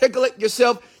even articulate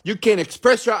yourself. You can't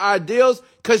express your ideals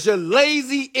because you're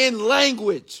lazy in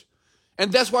language.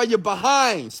 And that's why you're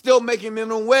behind, still making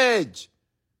minimum wage.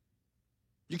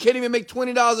 You can't even make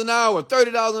 $20 an hour,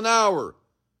 $30 an hour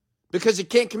because you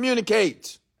can't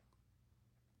communicate.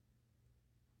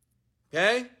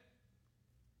 Okay?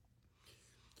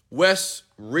 Wes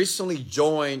recently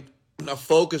joined a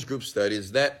focus group study.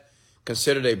 Is that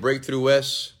considered a breakthrough,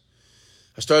 Wes?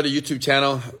 I started a YouTube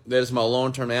channel. That is my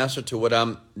long-term answer to what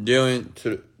I'm doing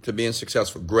to being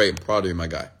successful. Great. I'm proud of you, my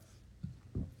guy.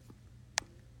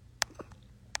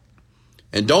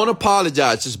 And don't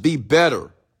apologize. Just be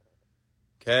better.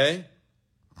 Okay?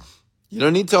 You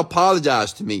don't need to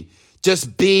apologize to me.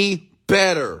 Just be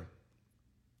better.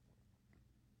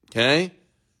 Okay?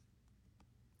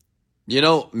 You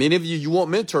know, many of you want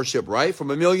mentorship, right?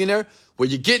 From a millionaire. Well,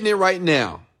 you're getting it right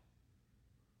now.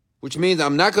 Which means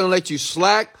I'm not going to let you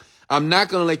slack. I'm not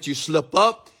going to let you slip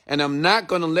up. And I'm not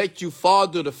going to let you fall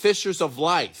through the fissures of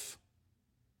life.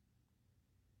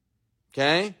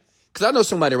 Okay? Because I know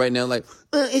somebody right now like,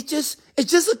 it's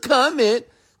just a comment.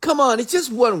 Come on, it's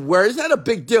just one word. It's not a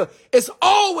big deal. It's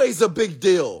always a big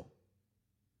deal.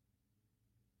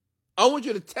 I want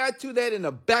you to tattoo that in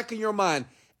the back of your mind.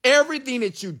 Everything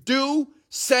that you do,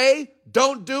 say,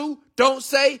 don't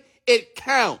say, it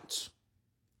counts.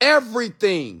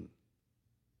 Everything.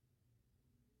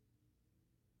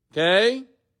 Okay?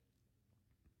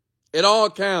 It all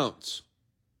counts.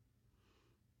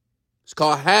 It's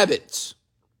called habits.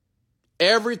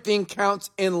 Everything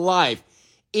counts in life.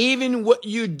 Even what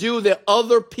you do that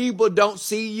other people don't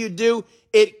see you do,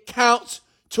 it counts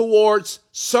towards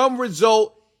some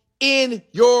result in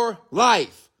your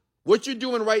life. What you're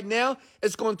doing right now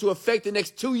is going to affect the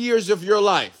next 2 years of your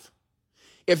life.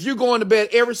 If you're going to bed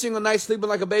every single night sleeping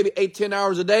like a baby 8-10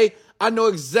 hours a day, I know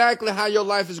exactly how your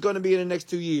life is going to be in the next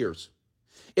 2 years.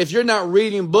 If you're not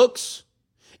reading books,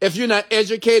 if you're not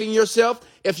educating yourself,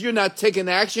 if you're not taking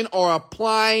action or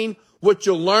applying what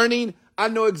you're learning, I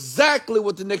know exactly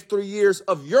what the next 3 years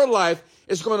of your life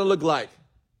is going to look like.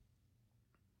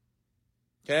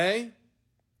 Okay?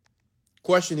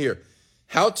 Question here.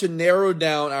 How to narrow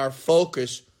down our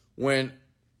focus when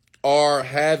are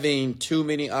having too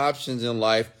many options in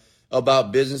life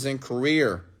about business and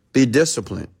career. Be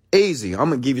disciplined. Easy. I'm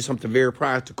going to give you something very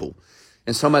practical.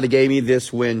 And somebody gave me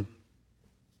this when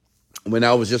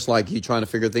I was just like you trying to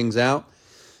figure things out.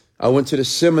 I went to the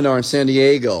seminar in San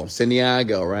Diego,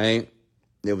 right?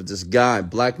 There was this guy,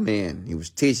 black man. He was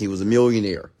teaching. He was a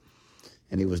millionaire.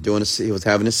 And he was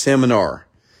having a seminar.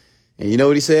 And you know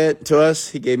what he said to us?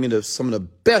 He gave me some of the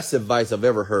best advice I've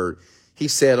ever heard. He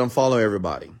said, unfollow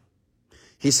everybody.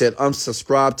 He said,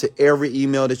 unsubscribe to every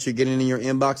email that you're getting in your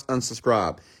inbox.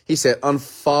 Unsubscribe. He said,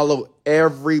 unfollow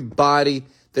everybody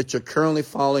that you're currently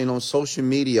following on social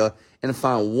media and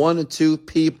find 1 or 2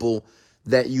 people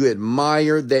that you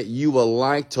admire, that you would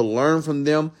like to learn from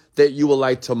them, that you would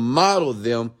like to model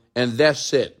them, and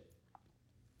that's it.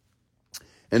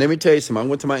 And let me tell you something. I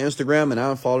went to my Instagram and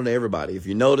I unfollowed everybody. If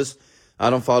you notice, I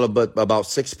don't follow but about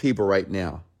 6 people right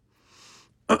now.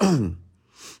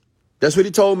 That's what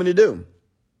he told me to do.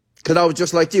 Because I was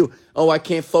just like you. Oh, I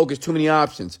can't focus. Too many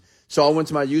options. So I went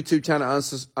to my YouTube channel,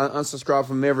 unsubscribe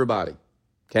from everybody.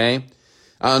 Okay?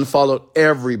 I unfollowed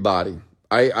everybody.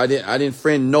 I didn't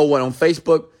friend no one on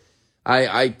Facebook.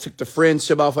 I took the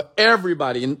friendship off of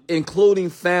everybody, including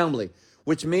family.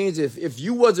 Which means if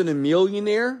you wasn't a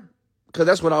millionaire, because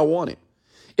that's what I wanted.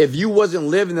 If you wasn't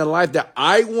living the life that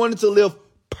I wanted to live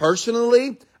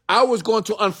personally, I was going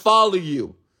to unfollow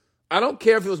you. I don't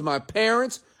care if it was my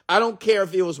parents. I don't care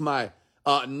if it was my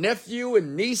nephew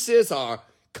and nieces or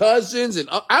cousins. And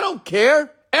I don't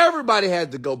care. Everybody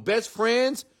had to go. Best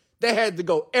friends, they had to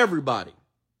go. Everybody.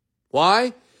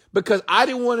 Why? Because I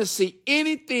didn't want to see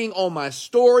anything on my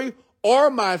story or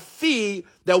my feed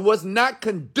that was not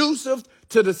conducive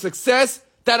to the success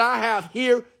that I have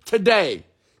here today.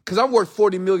 Because I'm worth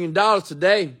 $40 million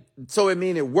today. So it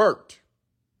means it worked.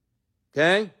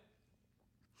 Okay?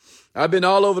 I've been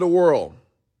all over the world.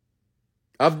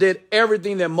 I've did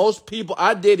everything that most people,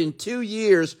 I did in 2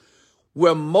 years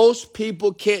where most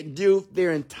people can't do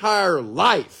their entire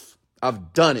life.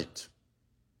 I've done it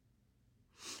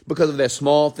because of that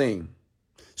small thing.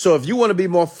 So if you want to be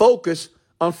more focused,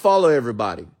 unfollow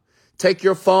everybody. Take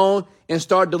your phone and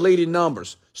start deleting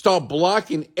numbers. Start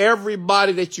blocking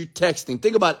everybody that you're texting.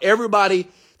 Think about everybody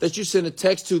that you send a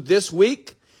text to this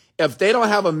week. If they don't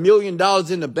have $1 million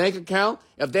in the bank account,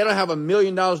 if they don't have $1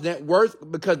 million net worth,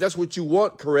 because that's what you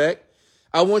want, correct?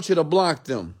 I want you to block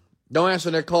them. Don't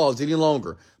answer their calls any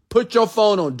longer. Put your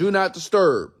phone on Do Not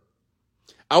Disturb.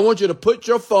 I want you to put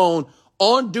your phone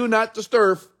on Do Not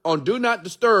Disturb,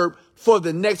 for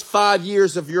the next 5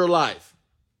 years of your life.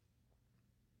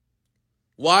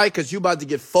 Why? Because you're about to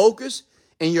get focused,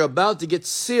 and you're about to get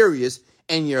serious,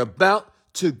 and you're about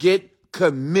to get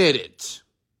committed.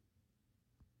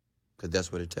 Because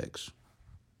that's what it takes.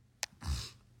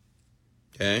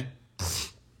 Okay?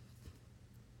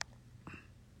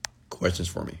 Questions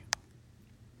for me?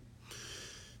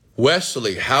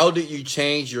 Wesley, how did you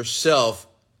change your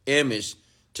self-image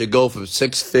to go from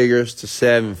 6 figures to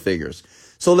 7 figures?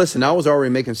 So listen, I was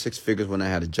already making 6 figures when I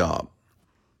had a job.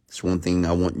 That's one thing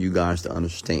I want you guys to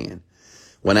understand.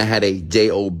 When I had a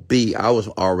job, I was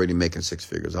already making 6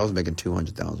 figures. I was making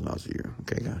 $200,000 a year.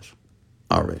 Okay, guys?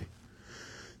 Already.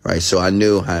 Right? So I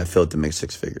knew how it felt to make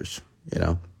 6 figures, you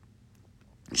know?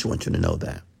 Just want you to know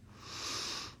that.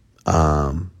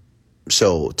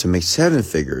 So to make 7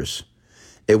 figures,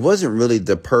 it wasn't really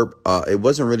the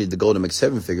goal to make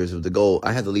 7 figures. It was the goal.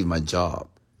 I had to leave my job.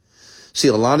 See,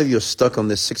 a lot of you are stuck on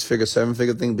this 6-figure,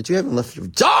 7-figure thing, but you haven't left your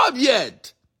job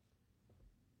yet.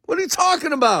 What are you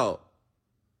talking about?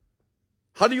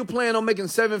 How do you plan on making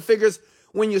 7 figures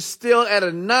when you're still at a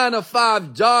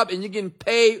 9-to-5 job and you're getting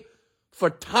paid for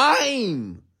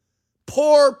time?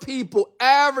 Poor people,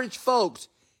 average folks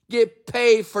get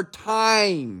paid for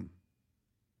time.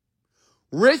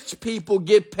 Rich people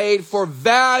get paid for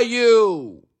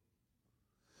value.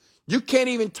 You can't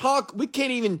even talk. We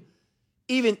can't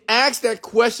even ask that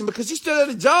question because you're still at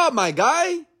a job, my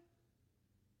guy.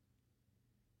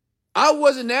 I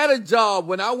wasn't at a job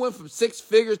when I went from 6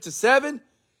 figures to 7.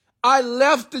 I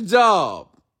left the job.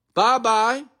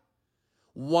 Bye-bye.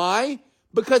 Why?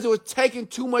 Because it was taking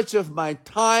too much of my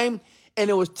time and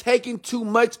it was taking too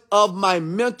much of my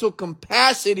mental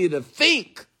capacity to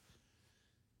think.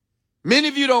 Many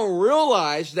of you don't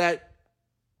realize that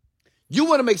you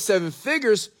want to make 7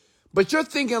 figures, but you're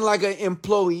thinking like an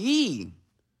employee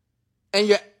and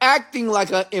you're acting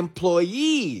like an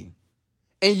employee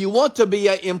and you want to be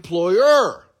an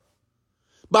employer.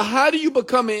 But how do you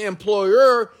become an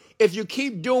employer if you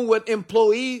keep doing what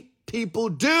employee people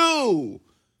do?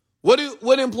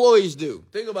 What employees do?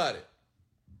 Think about it.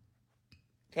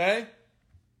 Okay?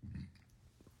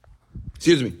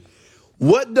 Excuse me.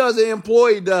 What does an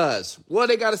employee does? Well,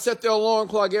 they got to set their alarm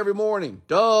clock every morning.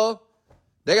 Duh.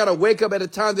 They got to wake up at a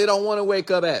time they don't want to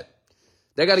wake up at.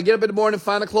 They got to get up in the morning and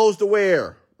find the clothes to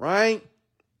wear, right?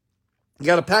 You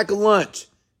got to pack a lunch,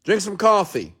 drink some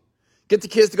coffee, get the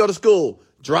kids to go to school,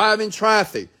 drive in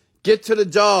traffic, get to the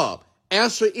job,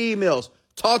 answer emails,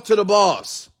 talk to the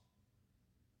boss,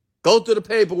 go through the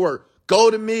paperwork, go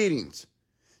to meetings,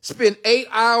 spend 8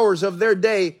 hours of their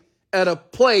day at a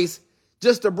place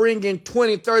just to bring in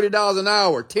 $20, $30 an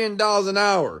hour, $10 an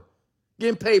hour,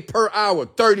 getting paid per hour,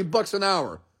 $30 an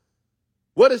hour.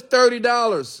 What is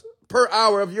 $30 per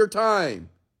hour of your time?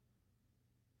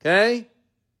 Okay?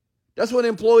 That's what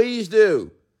employees do.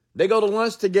 They go to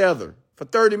lunch together for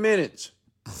 30 minutes.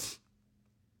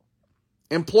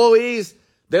 Employees,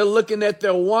 they're looking at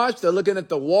their watch, they're looking at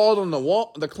the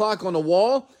clock on the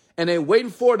wall, and they're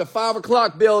waiting for the 5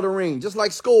 o'clock bell to ring, just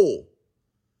like school.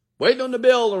 Waiting on the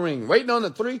bell to ring, waiting on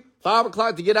the 5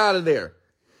 o'clock to get out of there.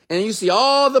 And you see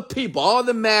all the people, all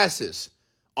the masses,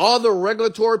 all the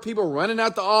regulatory people running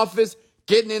out the office,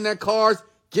 getting in their cars,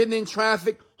 getting in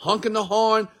traffic, honking the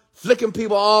horn, flicking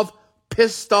people off,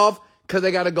 pissed off because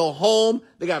they got to go home.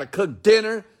 They got to cook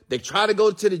dinner. They try to go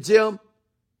to the gym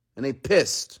and they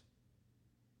pissed.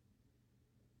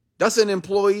 That's an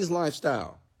employee's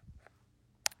lifestyle.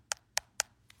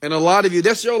 And a lot of you,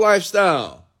 that's your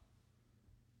lifestyle.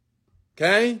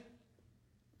 Okay?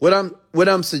 What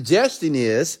I'm suggesting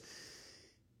is,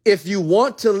 if you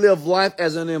want to live life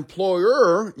as an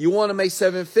employer, you want to make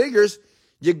 7 figures,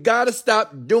 you got to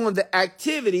stop doing the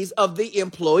activities of the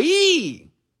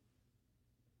employee.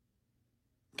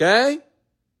 Okay?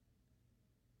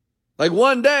 Like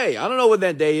one day, I don't know what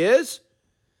that day is.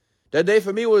 That day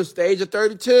for me was the age of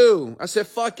 32. I said,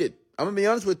 fuck it. I'm going to be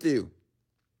honest with you.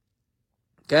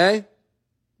 Okay? I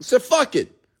said, fuck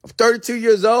it. I'm 32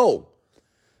 years old.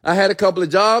 I had a couple of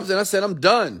jobs and I said, I'm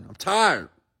done. I'm tired.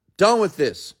 Done with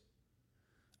this.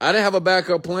 I didn't have a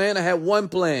backup plan. I had one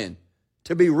plan,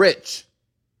 to be rich.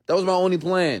 That was my only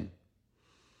plan.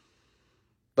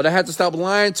 But I had to stop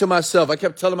lying to myself. I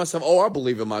kept telling myself, oh, I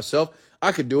believe in myself.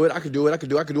 I could do it. I could do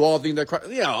all things that,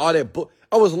 all that.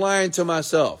 I was lying to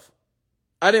myself.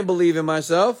 I didn't believe in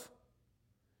myself.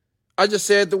 I just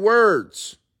said the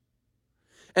words.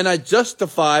 And I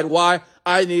justified why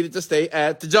I needed to stay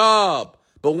at the job.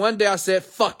 But one day I said,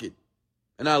 fuck it.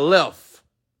 And I left.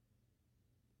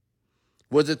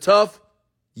 Was it tough?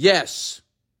 Yes.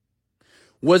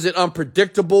 Was it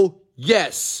unpredictable?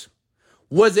 Yes.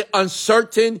 Was it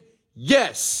uncertain?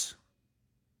 Yes.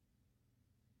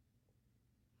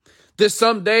 There's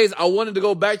some days I wanted to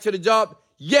go back to the job?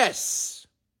 Yes.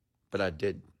 But I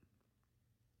didn't.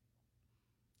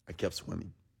 I kept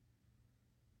swimming.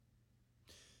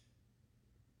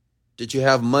 Did you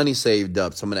have money saved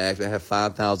up? Somebody asked me, I have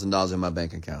 $5,000 in my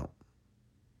bank account.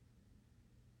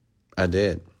 I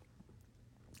did.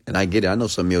 And I get it. I know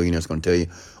some millionaires going to tell you,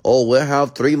 oh, we'll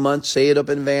have 3 months saved up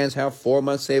in advance, have 4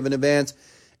 months saved in advance.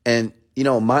 And, you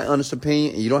know, my honest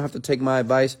opinion, you don't have to take my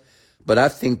advice, but I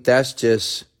think that's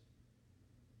just,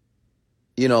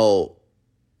 you know,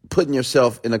 putting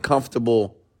yourself in a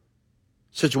comfortable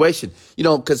situation. You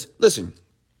know, because, listen,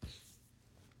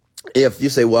 if you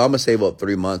say, well, I'm going to save up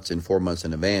 3 months and 4 months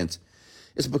in advance,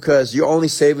 it's because you're only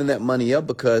saving that money up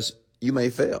because you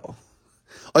may fail.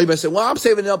 Or you may say, well, I'm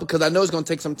saving it up because I know it's going to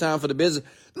take some time for the business.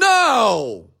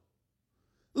 No!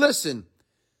 Listen,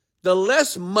 the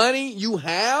less money you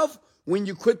have when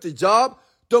you quit the job,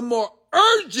 the more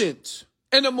urgent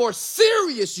and the more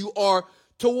serious you are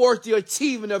towards the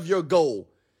achievement of your goal.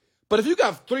 But if you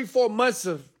got 3-4 months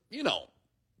of, you know,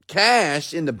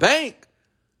 cash in the bank,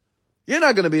 you're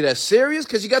not going to be that serious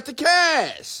because you got the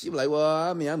cash. You're like, well,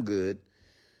 I mean, I'm good.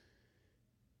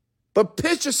 But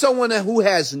picture someone who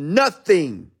has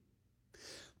nothing.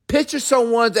 Picture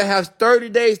someone that has 30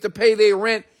 days to pay their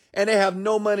rent and they have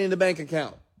no money in the bank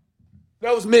account.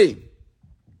 That was me.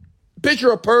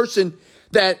 Picture a person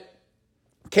that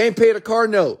can't pay the car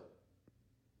note.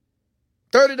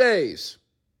 30 days.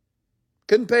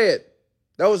 Couldn't pay it.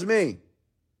 That was me.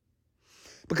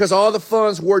 Because all the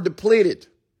funds were depleted.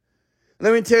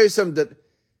 Let me tell you something.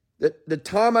 The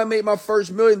time I made my first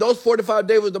million, those 45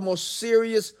 days was the most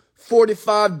serious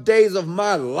 45 days of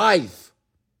my life.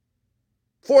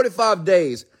 45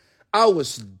 days. I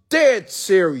was dead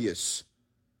serious.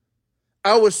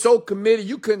 I was so committed,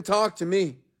 you couldn't talk to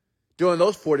me during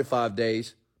those 45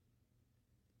 days.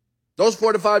 Those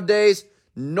 45 days,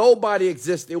 nobody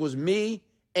existed. It was me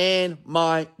and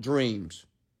my dreams.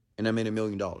 And I made $1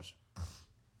 million.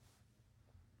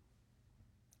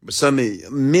 But some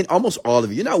men, almost all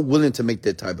of you, you're not willing to make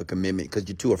that type of commitment because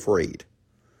you're too afraid.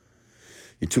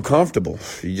 You're too comfortable.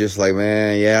 You're just like,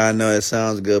 man, yeah, I know it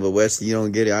sounds good, but Wesley, you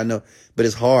don't get it. I know, but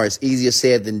it's hard. It's easier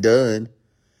said than done.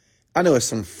 I know it's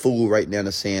some fool right now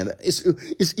that's saying that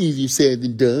it's easier said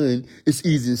than done. It's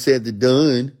easier said than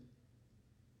done.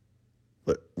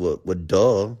 But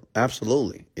duh,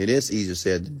 absolutely. It is easier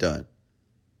said than done.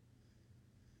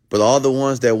 But all the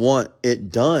ones that want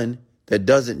it done, that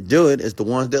doesn't do it, is the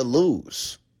ones that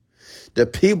lose. The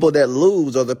people that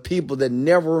lose are the people that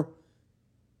never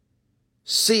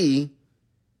see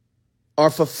or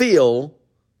fulfill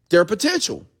their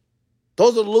potential.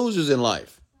 Those are the losers in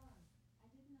life.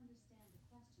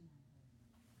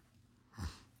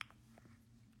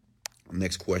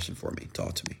 Next question for me.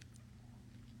 Talk to me.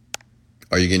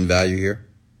 Are you getting value here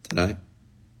tonight?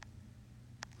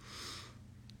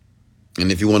 And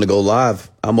if you want to go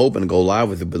live, I'm open to go live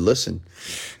with you. But listen,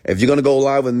 if you're going to go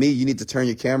live with me, you need to turn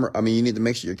your camera. You need to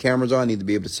make sure your camera's on. I need to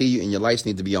be able to see you and your lights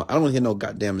need to be on. I don't want to hear no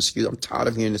goddamn excuse. I'm tired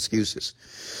of hearing excuses.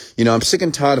 You know, I'm sick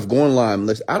and tired of going live.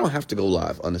 Listen, I don't have to go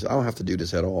live on this. I don't have to do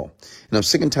this at all. And I'm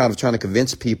sick and tired of trying to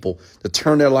convince people to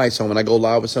turn their lights on. When I go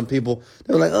live with some people,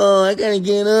 they're like, oh, I got to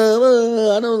get up.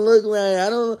 Oh, I don't look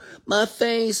right. My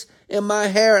face and my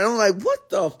hair. And I'm like, what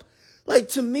the Like,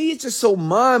 to me, it's just so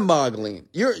mind-boggling.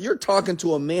 You're talking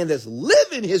to a man that's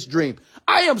living his dream.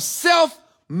 I am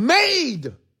self-made.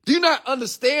 Do you not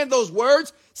understand those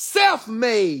words?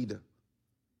 Self-made.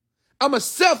 I'm a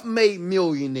self-made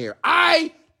millionaire.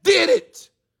 I did it.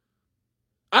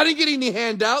 I didn't get any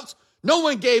handouts. No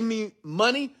one gave me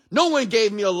money. No one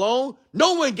gave me a loan.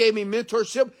 No one gave me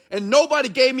mentorship. And nobody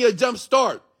gave me a jump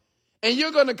start. And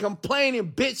you're going to complain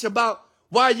and bitch about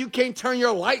why you can't turn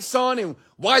your lights on and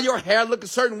why your hair look a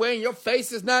certain way and your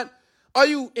face is not. Are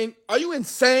you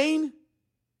insane?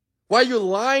 Why you're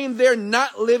lying there,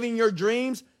 not living your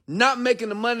dreams, not making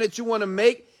the money that you want to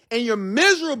make, and you're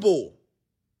miserable.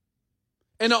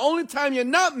 And the only time you're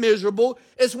not miserable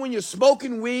is when you're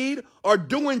smoking weed or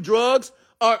doing drugs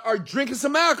or drinking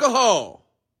some alcohol.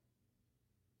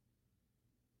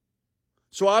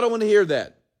 So I don't want to hear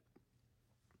that.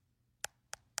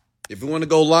 If you want to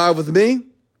go live with me,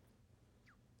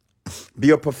 be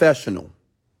a professional.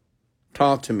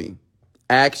 Talk to me.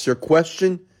 Ask your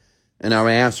question, and I'll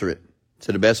answer it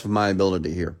to the best of my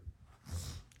ability here.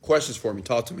 Questions for me.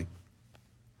 Talk to me.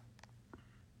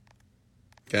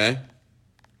 Okay?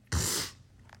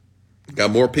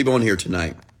 Got more people on here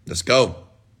tonight. Let's go.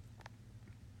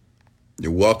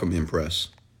 You're welcome, Empress.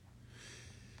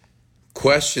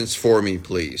 Questions for me,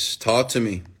 please. Talk to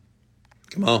me.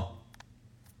 Come on.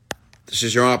 This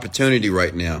is your opportunity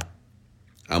right now.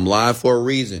 I'm live for a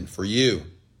reason, for you.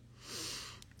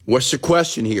 What's your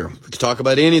question here? We can talk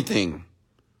about anything.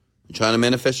 You're trying to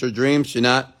manifest your dreams.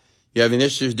 You're having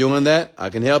issues doing that. I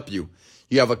can help you.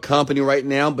 You have a company right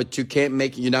now, but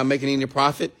you're not making any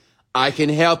profit. I can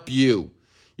help you.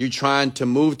 You're trying to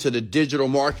move to the digital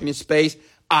marketing space.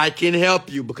 I can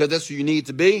help you because that's who you need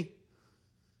to be.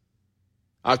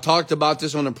 I talked about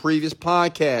this on a previous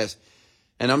podcast.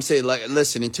 And I'm saying,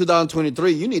 listen, in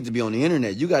 2023, you need to be on the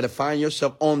internet. You got to find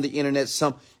yourself on the internet.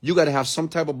 You got to have some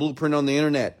type of blueprint on the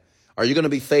internet. Or you're going to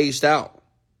be phased out.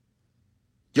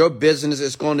 Your business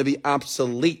is going to be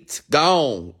obsolete,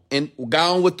 gone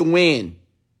with the wind.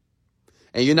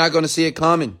 And you're not going to see it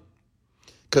coming.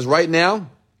 Because right now,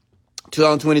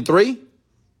 2023,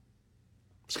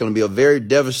 it's going to be a very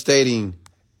devastating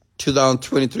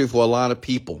 2023 for a lot of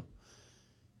people.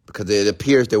 Because it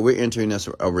appears that we're entering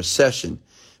a recession.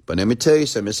 But let me tell you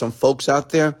something. There's some folks out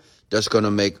there that's going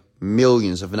to make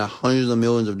millions, if not hundreds of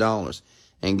millions of dollars.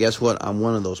 And guess what? I'm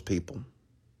one of those people.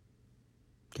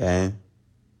 Okay?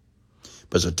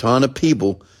 But there's a ton of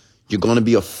people, you're going to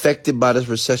be affected by this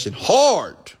recession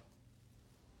hard.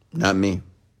 Not me.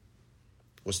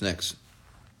 What's next?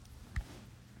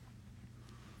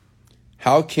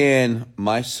 How can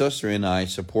my sister and I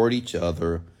support each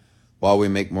other while we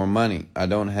make more money? I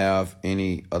don't have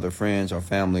any other friends or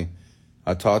family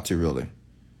I talk to really.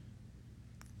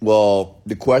 Well,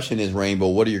 the question is, Rainbow,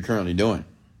 what are you currently doing?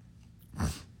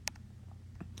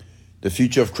 The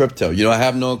future of crypto. I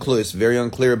have no clue. It's very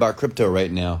unclear about crypto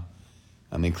right now.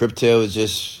 I mean, crypto is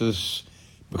just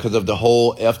because of the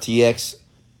whole FTX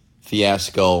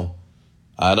fiasco.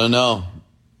 I don't know.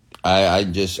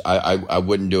 I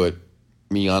wouldn't do it.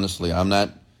 Me, honestly, I'm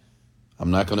not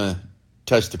going to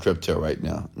touch the crypto right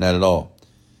now. Not at all.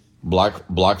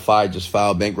 BlockFi just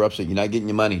filed bankruptcy. You're not getting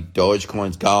your money.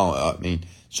 Dogecoin's gone. I mean,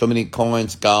 so many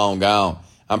coins gone.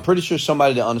 I'm pretty sure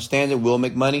somebody that understands it will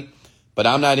make money. But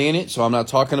I'm not in it, so I'm not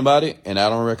talking about it, and I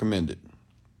don't recommend it.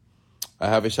 I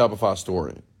have a Shopify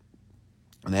store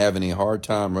and having a hard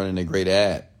time running a great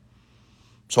ad.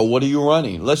 So what are you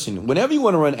running? Listen, whenever you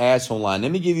want to run ads online,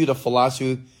 let me give you the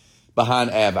philosophy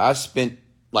behind ad. I spent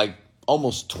like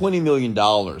almost $20 million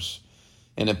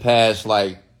in the past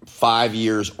 5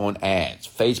 years on ads.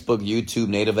 Facebook, YouTube,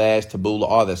 native ads, Taboola,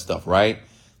 all that stuff, right?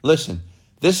 Listen,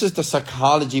 this is the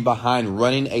psychology behind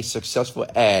running a successful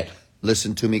ad.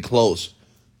 Listen to me close.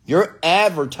 Your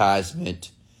advertisement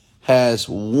has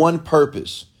one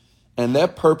purpose, and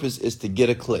that purpose is to get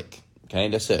a click. Okay,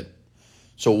 that's it.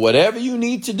 So whatever you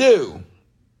need to do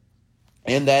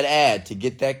in that ad to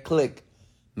get that click,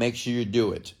 make sure you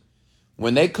do it.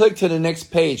 When they click to the next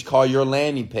page called your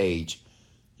landing page,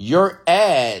 your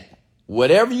ad,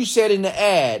 whatever you said in the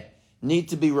ad, need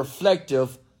to be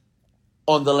reflective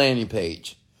on the landing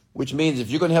page. Which means if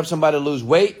you're going to help somebody lose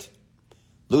weight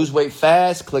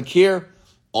fast, click here.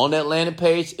 On that landing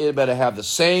page, it better have the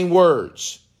same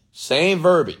words, same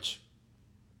verbiage.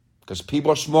 Because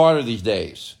people are smarter these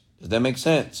days. Does that make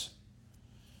sense?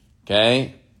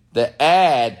 Okay? The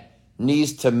ad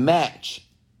needs to match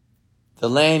the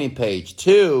landing page.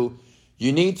 2,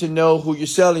 you need to know who you're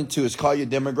selling to. It's called your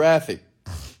demographic.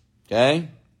 Okay?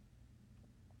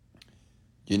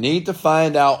 You need to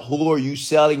find out who are you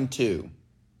selling to.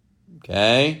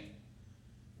 Okay?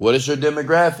 What is your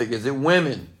demographic? Is it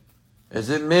women? Is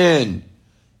it men?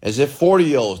 Is it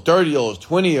 40-year-olds, 30-year-olds,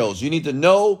 20-year-olds? You need to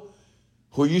know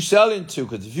who you're selling to,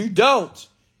 because if you don't,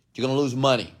 you're going to lose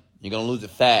money. You're going to lose it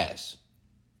fast.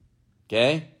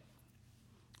 Okay?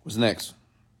 What's next?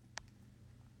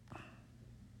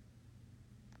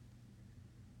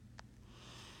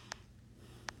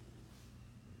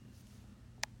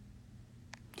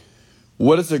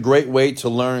 What is a great way to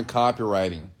learn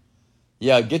copywriting?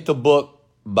 Yeah, get the book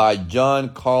by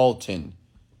John Carlton.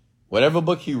 Whatever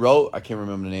book he wrote, I can't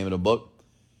remember the name of the book,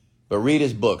 but read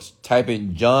his books. Type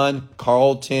in John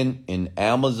Carlton in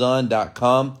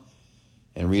Amazon.com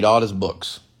and read all his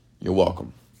books. You're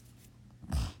welcome.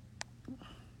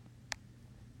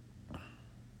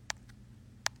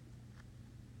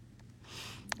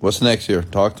 What's next here?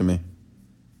 Talk to me.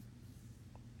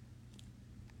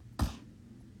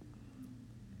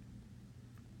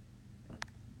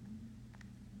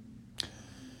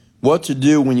 What to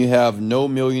do when you have no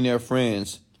millionaire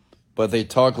friends, but they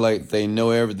talk like they know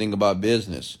everything about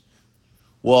business?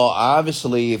 Well,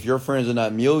 obviously, if your friends are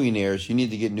not millionaires, you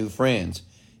need to get new friends.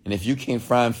 And if you can't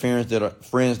find friends that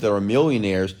are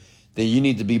millionaires, then you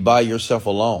need to be by yourself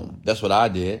alone. That's what I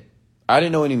did. I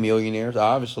didn't know any millionaires,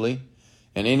 obviously.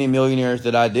 And any millionaires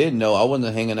that I did know, I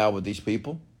wasn't hanging out with these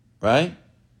people, right?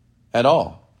 At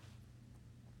all.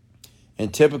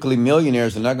 And typically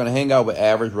millionaires are not going to hang out with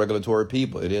average regulatory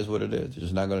people. It is what it is. They're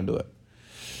just not going to do it.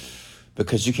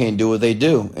 Because you can't do what they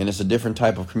do. And it's a different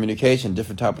type of communication,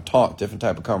 different type of talk, different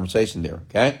type of conversation there,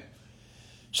 okay?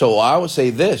 So I would say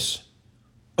this.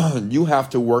 You have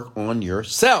to work on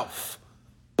yourself,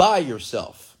 by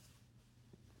yourself.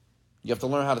 You have to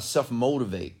learn how to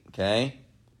self-motivate, okay?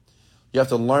 You have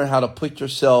to learn how to put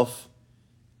yourself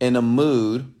in a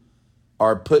mood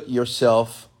or put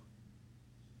yourself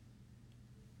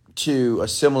to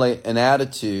assimilate an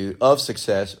attitude of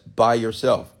success by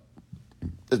yourself.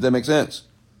 Does that make sense?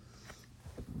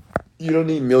 You don't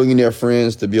need millionaire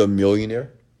friends to be a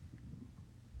millionaire.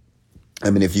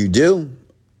 I mean, if you do,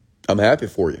 I'm happy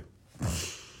for you.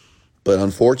 But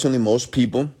unfortunately, most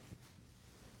people,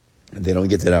 they don't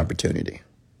get that opportunity.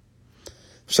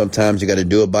 Sometimes you got to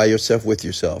do it by yourself, with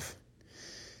yourself.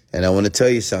 And I want to tell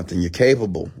you something. You're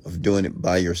capable of doing it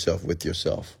by yourself, with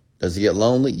yourself. Does it get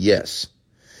lonely? Yes.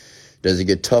 Does it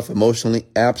get tough emotionally?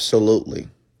 Absolutely.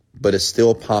 But it's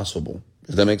still possible.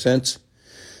 Does that make sense?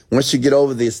 Once you get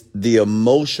over the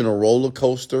emotional roller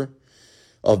coaster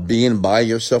of being by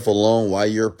yourself alone while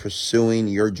you're pursuing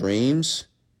your dreams,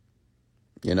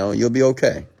 you'll be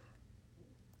okay.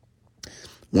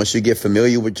 Once you get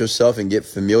familiar with yourself and get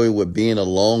familiar with being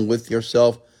alone with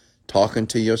yourself, talking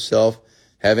to yourself,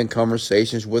 having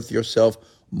conversations with yourself,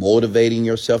 motivating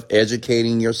yourself,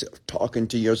 educating yourself, talking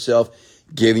to yourself,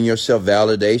 giving yourself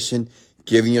validation,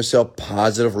 giving yourself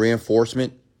positive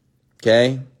reinforcement,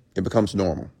 okay? It becomes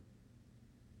normal.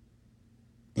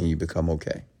 And you become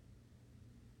okay.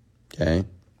 Okay?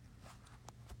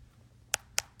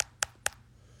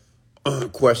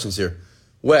 Questions here.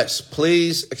 Wes,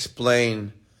 please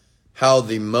explain how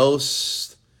the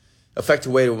most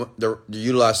effective way to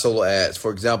utilize solo ads.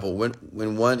 For example,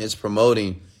 when one is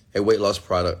promoting a weight loss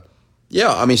product.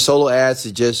 Yeah, I mean, solo ads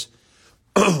is just,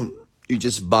 you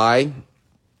just buy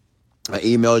an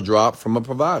email drop from a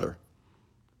provider.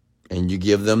 And you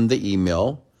give them the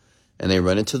email and they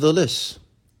run it to the list.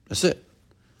 That's it.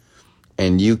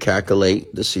 And you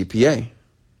calculate the CPA.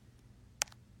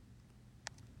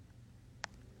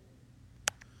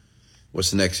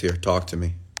 What's next here? Talk to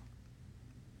me.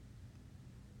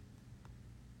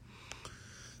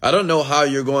 I don't know how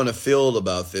you're going to feel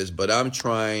about this, but I'm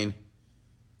trying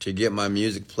to get my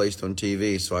music placed on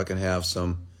TV so I can have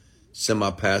some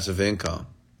semi-passive income.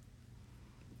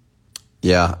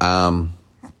 Yeah,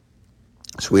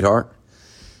 sweetheart,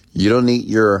 you don't need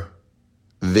your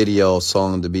video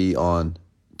song to be on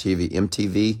TV.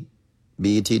 MTV,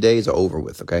 BET days are over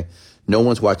with, okay? No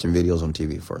one's watching videos on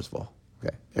TV, first of all,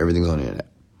 okay? Everything's on the internet.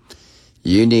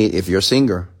 If you're a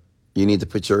singer, you need to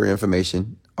put your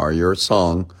information or your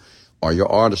song or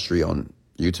your artistry on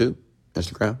YouTube,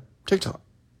 Instagram, TikTok.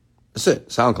 That's it.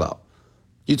 SoundCloud,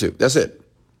 YouTube. That's it.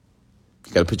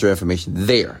 You got to put your information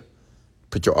there.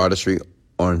 Put your artistry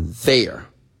on there.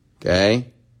 Okay?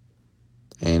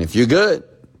 And if you're good,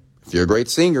 if you're a great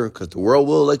singer, because the world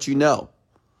will let you know.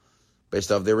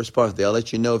 Based off their response, they'll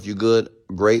let you know if you're good,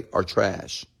 great, or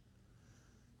trash.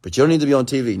 But you don't need to be on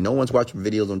TV. No one's watching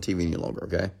videos on TV any longer,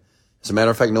 okay? As a matter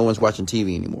of fact, no one's watching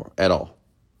TV anymore at all.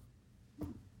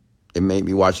 They may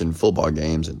be watching football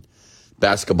games and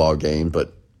basketball games,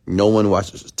 but no one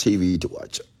watches TV to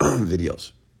watch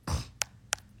videos.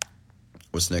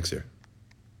 What's next here?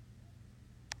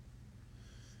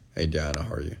 Hey, Diana,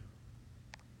 how are you?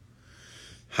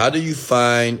 How do you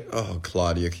find... Oh,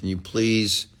 Claudia, can you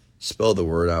please spell the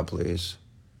word out, please?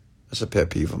 That's a pet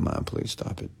peeve of mine. Please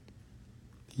stop it.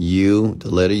 U, the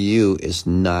letter U is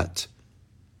not...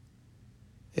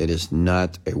 It is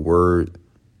not a word.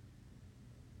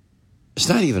 It's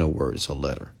not even a word. It's a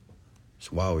letter.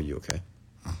 So why are you okay?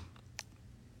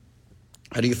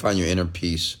 How do you find your inner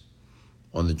peace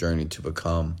on the journey to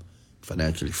become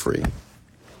financially free?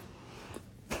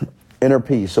 Inner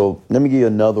peace. So let me give you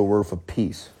another word for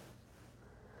peace.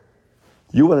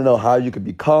 You want to know how you can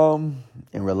be calm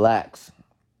and relax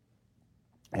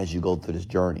as you go through this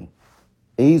journey.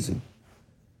 Easy.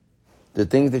 The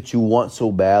things that you want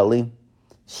so badly,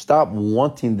 stop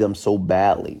wanting them so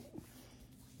badly.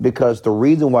 Because the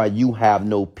reason why you have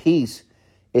no peace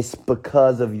is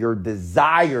because of your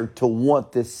desire to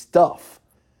want this stuff,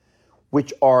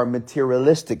 which are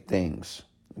materialistic things.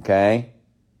 Okay?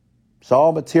 It's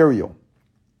all material.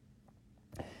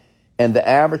 And the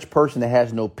average person that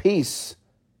has no peace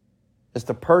is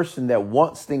the person that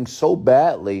wants things so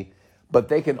badly, but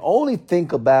they can only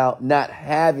think about not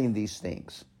having these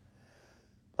things.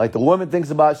 Like the woman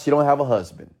thinks about she don't have a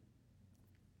husband.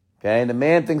 Okay? And the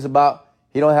man thinks about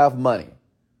he don't have money.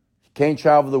 Can't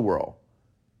travel the world.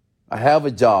 I have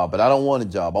a job, but I don't want a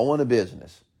job. I want a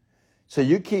business. So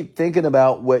you keep thinking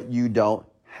about what you don't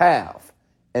have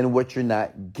and what you're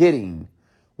not getting,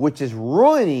 which is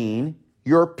ruining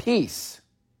your peace.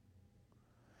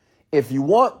 If you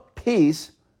want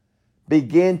peace,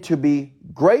 begin to be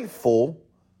grateful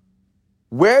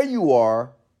where you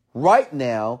are right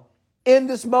now in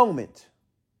this moment.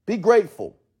 Be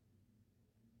grateful.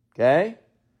 Okay?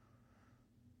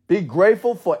 Be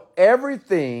grateful for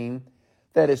everything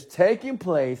that is taking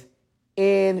place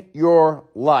in your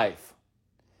life.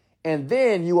 And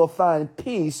then you will find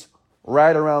peace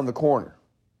right around the corner.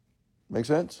 Make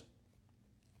sense?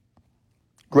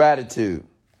 Gratitude.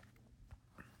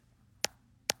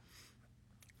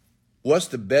 What's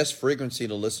the best frequency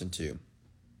to listen to?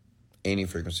 Any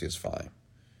frequency is fine.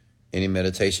 Any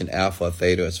meditation, alpha,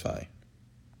 theta is fine.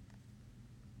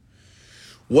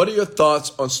 What are your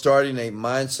thoughts on starting a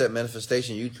mindset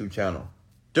manifestation YouTube channel?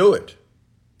 Do it.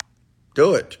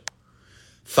 Do it.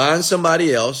 Find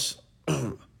somebody else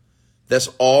that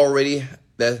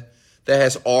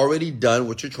has already done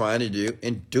what you're trying to do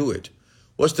and do it.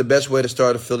 What's the best way to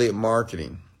start affiliate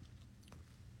marketing?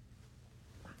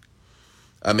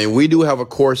 I mean, we do have a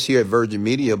course here at Virgin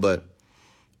Media, but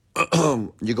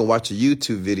you can watch a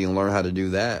YouTube video and learn how to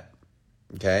do that.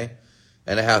 Okay?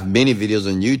 And I have many videos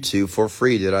on YouTube for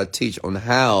free that I teach on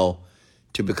how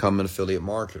to become an affiliate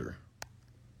marketer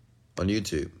on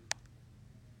YouTube.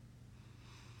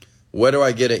 Where do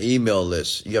I get an email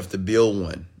list? You have to build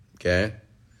one, okay?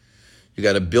 You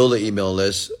got to build an email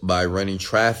list by running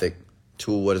traffic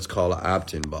to what is called an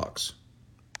opt-in box.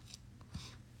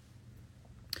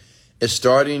 A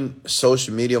starting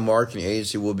social media marketing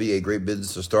agency will be a great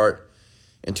business to start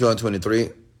in 2023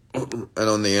 and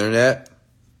on the internet.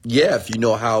 Yeah, if you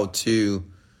know how to,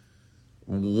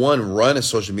 run a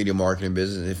social media marketing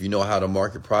business, if you know how to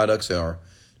market products or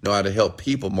know how to help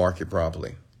people market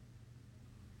properly.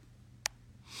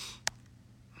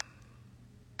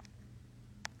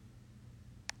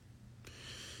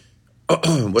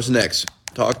 What's next?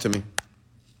 Talk to me.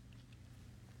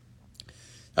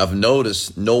 I've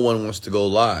noticed no one wants to go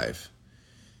live.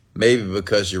 Maybe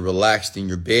because you're relaxed in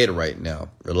your bed right now,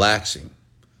 relaxing.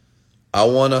 I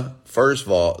want to, first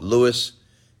of all, Lewis,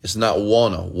 it's not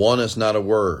wanna. Wanna is not a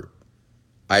word.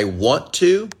 I want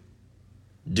to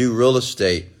do real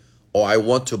estate, or I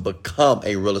want to become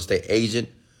a real estate agent,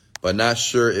 but not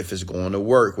sure if it's going to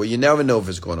work. Well, you never know if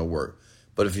it's going to work.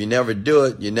 But if you never do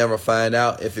it, you never find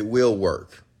out if it will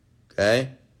work. Okay?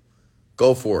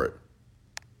 Go for it.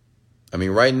 I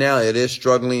mean, right now it is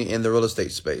struggling in the real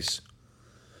estate space.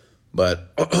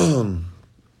 But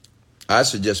I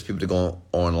suggest people to go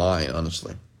online,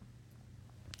 honestly.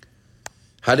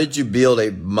 How did you build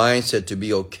a mindset to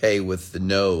be okay with the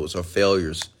no's or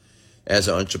failures as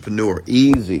an entrepreneur?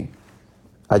 Easy.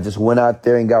 I just went out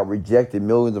there and got rejected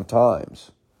millions of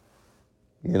times.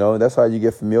 You know, that's how you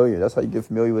get familiar. That's how you get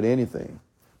familiar with anything.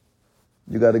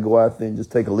 You got to go out there and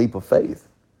just take a leap of faith.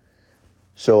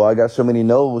 So I got so many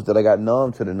no's that I got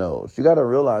numb to the no's. You got to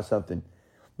realize something.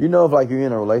 You know, if like you're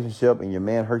in a relationship and your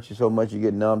man hurts you so much, you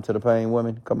get numb to the pain,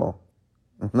 women? Come on.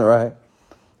 All right?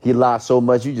 He lies so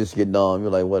much, you just get numb. You're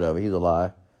like, whatever, he's a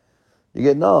lie. You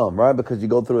get numb, right? Because you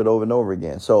go through it over and over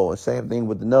again. So same thing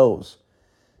with the no's.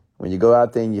 When you go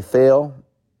out there and you fail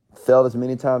as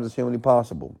many times as humanly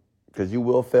possible. Because you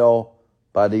will fail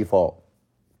by default.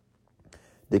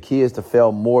 The key is to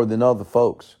fail more than other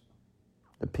folks.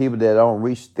 The people that don't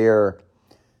reach the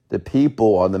people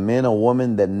or the men or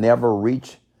women that never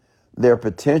reach their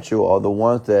potential are the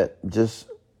ones that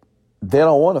they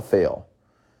don't want to fail.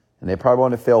 And they probably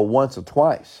want to fail once or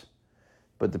twice.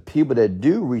 But the people that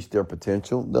do reach their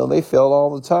potential, they fail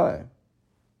all the time.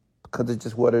 Because it's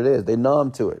just what it is. They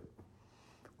numb to it.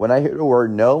 When I hear the word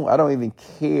no, I don't even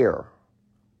care.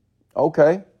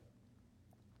 Okay.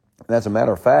 And as a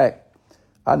matter of fact,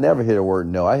 I never hear the word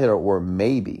no. I hear the word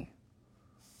maybe.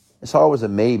 It's always a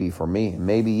maybe for me.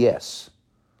 Maybe yes.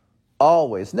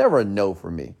 Always. Never a no for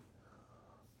me.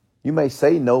 You may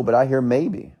say no, but I hear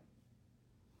maybe.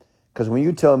 Because when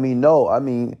you tell me no, I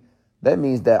mean, that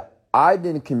means that I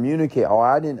didn't communicate or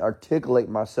I didn't articulate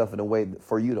myself in a way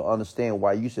for you to understand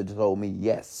why you should have told me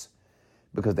yes.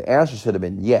 Because the answer should have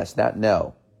been yes, not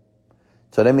no.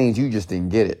 So that means you just didn't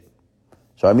get it.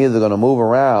 So I'm either going to move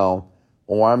around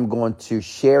or I'm going to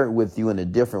share it with you in a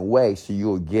different way so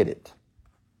you'll get it.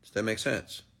 Does that make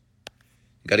sense?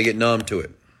 You got to get numb to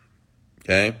it.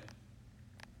 Okay?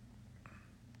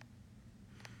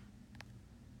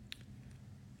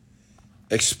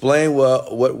 Explain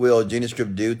what will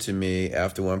GeniusScript do to me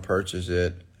after one purchases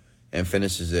it and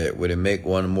finishes it, would it make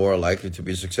one more likely to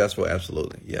be successful?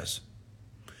 Absolutely, yes.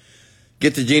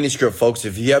 Get the Genie Script, folks.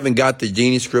 If you haven't got the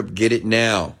Genie Script, get it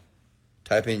now.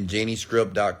 Type in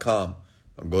geniescript.com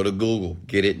or go to Google.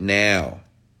 Get it now.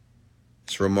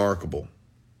 It's remarkable.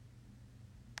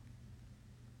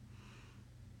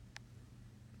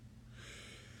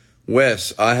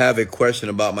 Wes, I have a question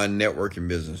about my networking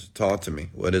business. Talk to me.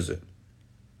 What is it?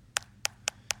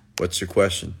 What's your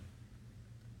question?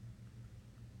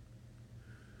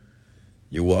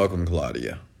 You're welcome,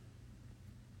 Claudia.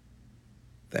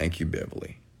 Thank you,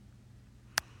 Beverly.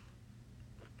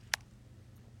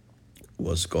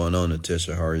 What's going on,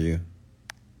 Natisha? How are you?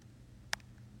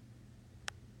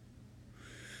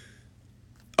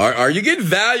 Are you getting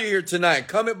value here tonight?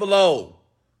 Comment below.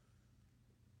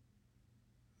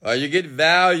 Are you getting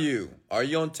value? Are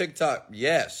you on TikTok?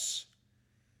 Yes.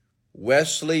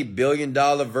 Wesley Billion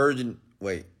Dollar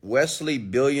Wesley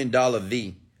Billion Dollar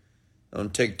V on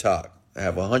TikTok. I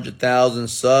have 100,000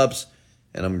 subs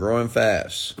and I'm growing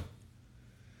fast.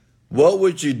 What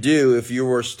would you do if you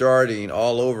were starting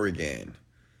all over again?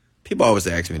 People always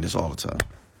ask me this all the time.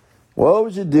 What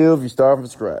would you do if you start from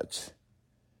scratch?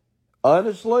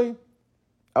 Honestly,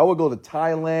 I would go to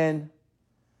Thailand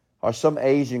or some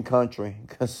Asian country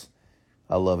because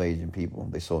I love Asian people.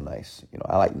 They're so nice.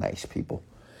 I like nice people.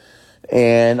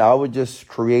 And I would just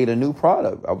create a new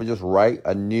product. I would just write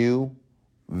a new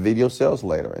video sales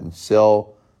letter and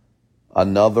sell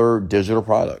another digital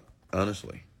product,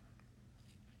 honestly.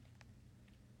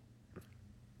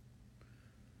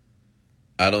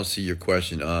 I don't see your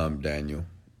question, Daniel.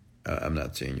 I'm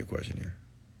not seeing your question here.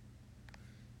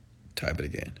 Type it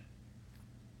again.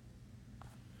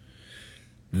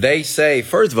 They say,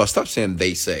 first of all, stop saying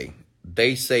they say.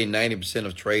 They say 90%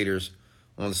 of traders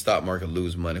on the stock market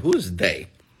lose money. Who is they?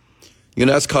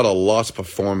 That's called a loss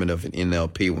performance of an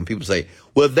NLP. When people say,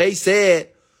 they said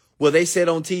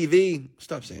on TV.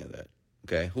 Stop saying that.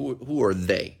 Okay. Who are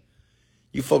they?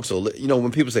 You folks are,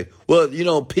 when people say,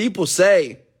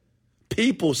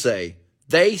 people say,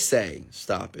 they say,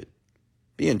 stop it.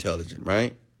 Be intelligent,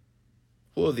 right?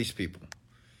 Who are these people?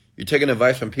 You're taking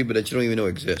advice from people that you don't even know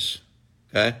exist.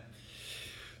 Okay?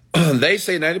 They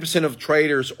say 90% of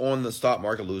traders on the stock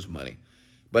market lose money.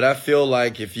 But I feel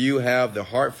like if you have the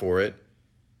heart for it,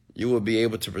 you will be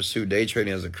able to pursue day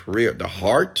trading as a career. The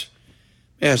heart?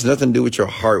 Man, it has nothing to do with your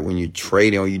heart when you're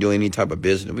trading or you do any type of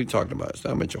business. What are you talking about? It's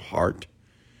not about your heart.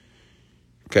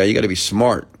 Okay? You got to be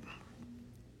smart.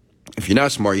 If you're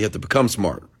not smart, you have to become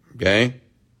smart. Okay?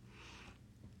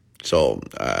 So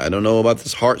I don't know about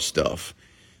this heart stuff.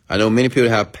 I know many people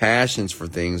have passions for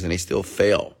things and they still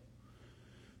fail.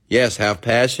 Yes, have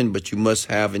passion, but you must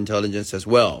have intelligence as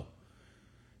well.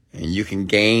 And you can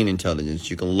gain intelligence.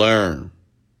 You can learn.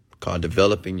 Called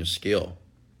developing your skill.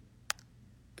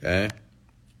 Okay?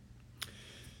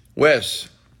 Wes,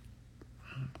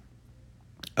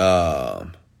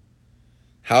 how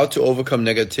to overcome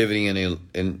negativity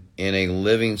in a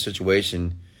living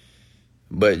situation,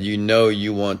 but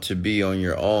you want to be on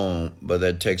your own, but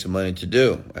that takes money to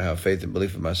do. I have faith and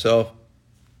belief in myself,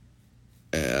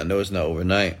 and I know it's not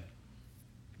overnight.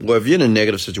 Well, if you're in a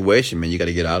negative situation, man, you got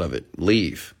to get out of it.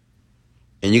 Leave.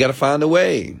 And you got to find a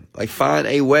way. Find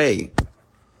a way.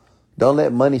 Don't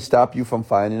let money stop you from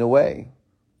finding a way.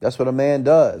 That's what a man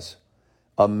does.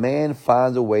 A man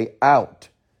finds a way out.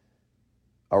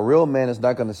 A real man is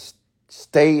not going to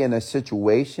stay in a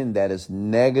situation that is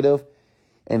negative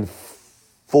and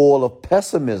full of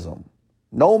pessimism.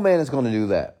 No man is going to do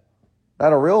that.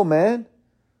 Not a real man.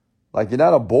 You're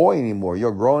not a boy anymore.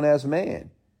 You're a grown-ass man.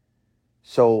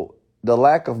 So the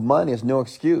lack of money is no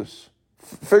excuse.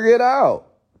 Figure it out.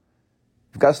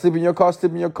 If you got to sleep in your car,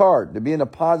 sleep in your car. To be in a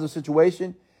positive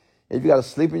situation, if you got to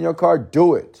sleep in your car,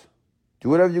 do it. Do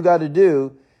whatever you got to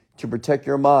do to protect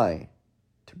your mind,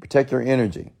 to protect your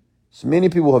energy. So many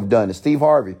people have done it. Steve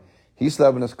Harvey, he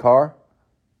slept in his car.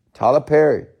 Tyler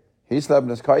Perry, he slept in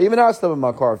his car. Even I slept in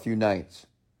my car a few nights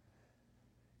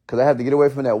because I had to get away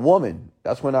from that woman.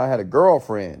 That's when I had a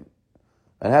girlfriend.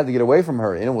 And I had to get away from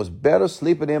her. And it was better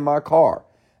sleeping in my car.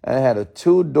 And I had a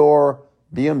 2-door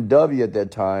BMW at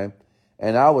that time.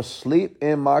 And I would sleep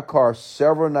in my car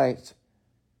several nights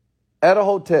at a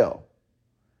hotel.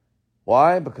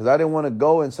 Why? Because I didn't want to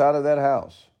go inside of that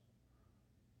house.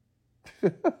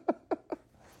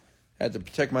 Had to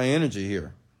protect my energy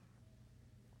here.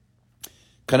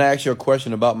 Can I ask you a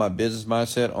question about my business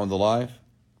mindset on the live?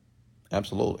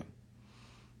 Absolutely.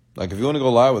 If you want to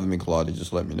go live with me, Claudia,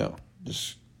 just let me know.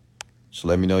 Just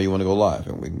let me know you want to go live,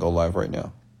 and we can go live right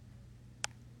now.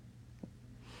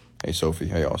 Hey, Sophie.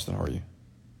 Hey, Austin. How are you?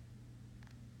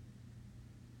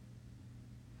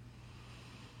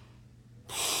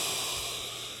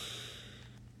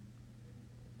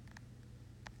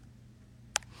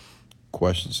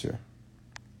 questions here.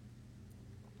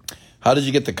 How did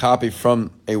you get the copy from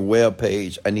a web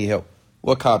page? I need help.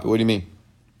 What copy? What do you mean?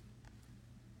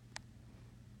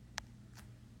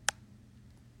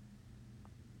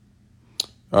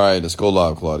 All right, let's go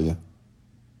live, Claudia.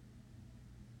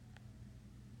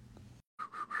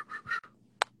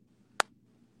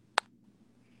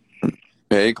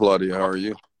 Hey, Claudia, how are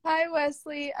you? Hi,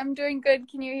 Wesley. I'm doing good.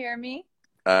 Can you hear me?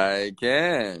 I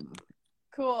can.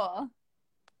 Cool.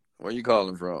 Where are you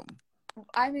calling from?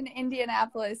 I'm in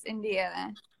Indianapolis,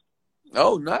 Indiana.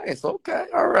 Oh, nice. Okay.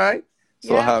 All right.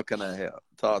 So Yeah. how can I help?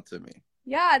 Talk to me.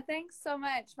 Yeah, thanks so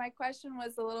much. My question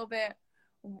was a little bit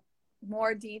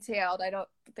more detailed. I don't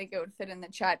think it would fit in the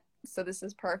chat, so this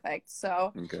is perfect.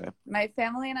 So, Okay. my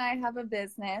family and I have a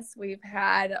business. We've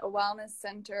had a wellness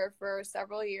center for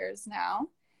several years now,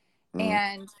 Mm-hmm.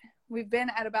 and we've been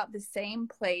at about the same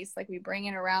place. Like, we bring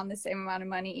in around the same amount of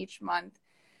money each month.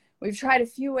 We've tried a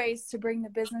few ways to bring the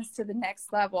business to the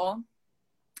next level,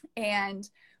 and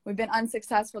we've been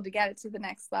unsuccessful to get it to the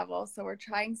next level. So we're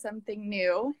trying something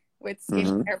new with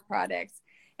Mm-hmm. skincare products.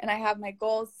 And I have my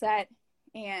goals set,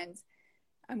 and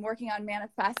I'm working on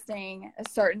manifesting a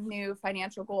certain new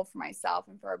financial goal for myself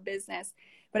and for our business.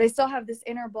 But I still have this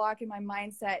inner block in my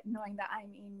mindset, knowing that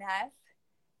I'm enough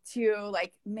to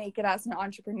like make it as an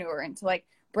entrepreneur and to like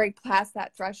break past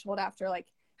that threshold after like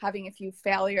having a few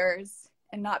failures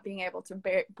and not being able to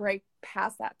break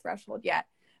past that threshold yet.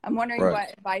 I'm wondering Right.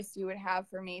 what advice you would have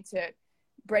for me to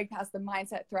break past the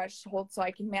mindset threshold so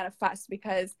I can manifest,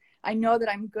 because I know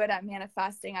that I'm good at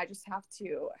manifesting. I just have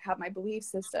to have my belief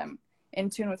system in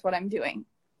tune with what I'm doing.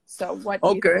 So what do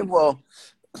you Okay. think?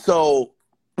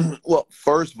 Well,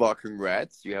 first of all,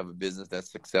 congrats. You have a business that's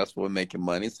successful in making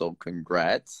money, so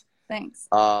congrats. Thanks.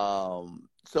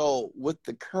 So with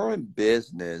the current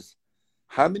business,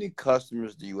 how many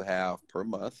customers do you have per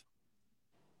month?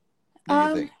 Do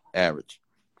you think average?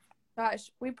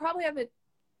 Gosh, we probably have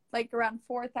like around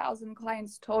 4,000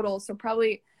 clients total. So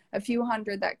probably a few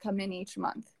hundred that come in each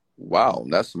month. Wow,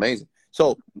 that's amazing.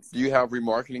 So do you have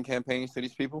remarketing campaigns to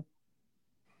these people?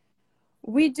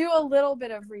 We do a little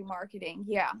bit of remarketing.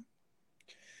 Yeah.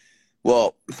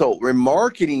 Well, so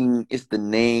remarketing is the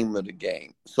name of the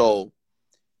game. So,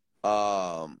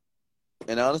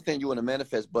 and I understand you want to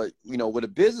manifest, but you know, with a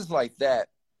business like that,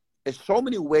 there's so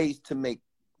many ways to make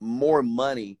more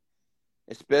money,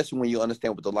 especially when you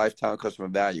understand what the lifetime customer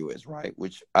value is, right?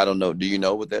 Which I don't know. Do you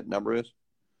know what that number is?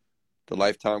 The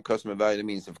lifetime customer value. That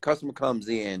means if a customer comes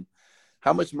in,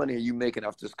 how much money are you making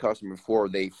off this customer before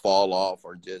they fall off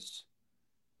or just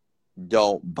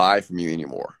don't buy from you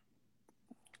anymore?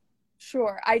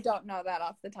 Sure. I don't know that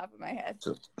off the top of my head.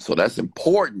 So that's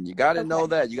important. You got to know Okay.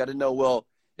 that. You got to know, well,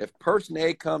 if person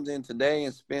A comes in today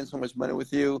and spends so much money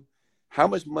with you, how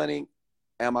much money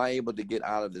am I able to get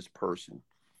out of this person?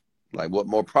 Like what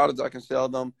more products I can sell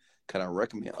them? Can I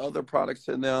recommend other products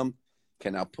to them?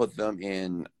 Can I put them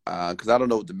in, because I don't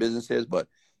know what the business is, but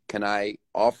can I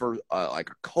offer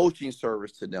like a coaching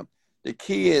service to them? The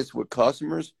key is with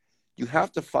customers, you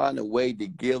have to find a way to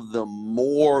give them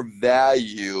more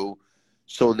value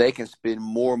so they can spend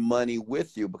more money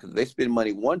with you, because if they spend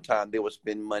money one time, they will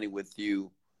spend money with you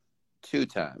 2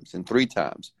 times and 3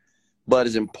 times. But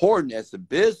as important as a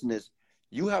business,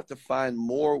 you have to find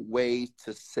more ways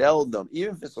to sell them,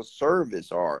 even if it's a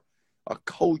service or a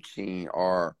coaching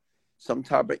or some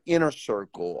type of inner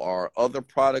circle or other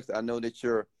products. I know that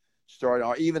you're starting,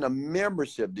 or even a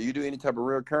membership. Do you do any type of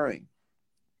recurring?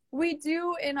 We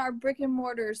do in our brick and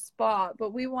mortar spa,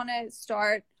 but we want to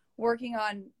start working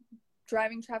on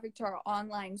driving traffic to our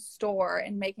online store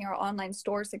and making our online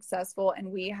store successful. And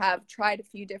we have tried a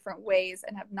few different ways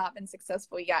and have not been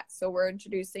successful yet. So we're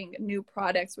introducing new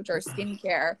products, which are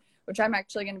skincare, which I'm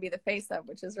actually going to be the face of,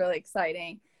 which is really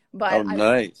exciting. Oh, But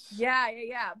nice.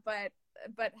 yeah.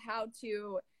 But how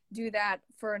to do that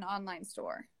for an online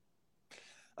store?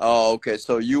 Oh, okay.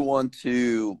 So you're going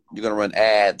to run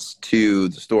ads to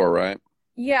the store, right?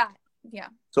 Yeah.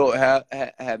 So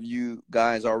have you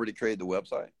guys already created the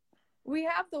website? We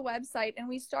have the website and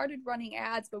we started running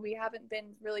ads, but we haven't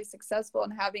been really successful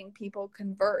in having people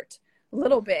convert a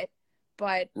little bit,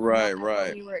 but not what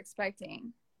Right. we were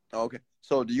expecting. Okay.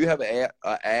 So do you have a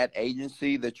ad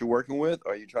agency that you're working with,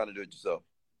 or are you trying to do it yourself?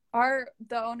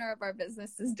 The owner of our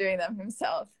business is doing them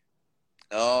himself.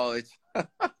 Oh, it's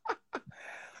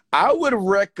I would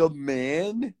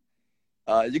recommend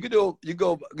you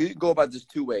go about this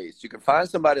 2 ways. You can find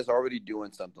somebody that's already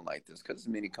doing something like this, because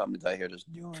there's many companies out here that's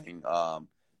doing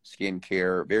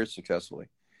skincare very successfully.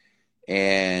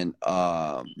 And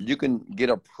you can get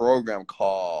a program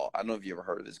called, I don't know if you ever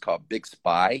heard of this, called Big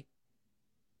Spy.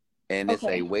 and it's a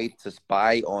Okay. way to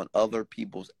spy on other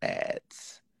people's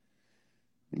ads.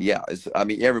 Yeah, I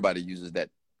mean, everybody uses that,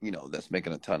 that's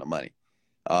making a ton of money.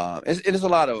 It's a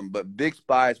lot of them, but Big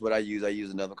Spy is what I use. I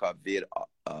use another called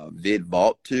Vid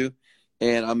Vault too,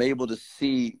 and I'm able to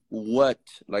see like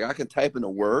I can type in a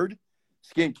word,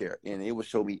 skincare, and it will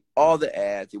show me all the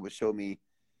ads. It will show me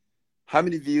how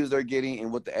many views they're getting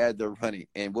and what the ad they're running.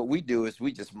 And what we do is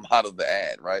we just model the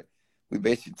ad, right? We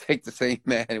basically take the same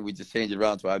ad and we just change it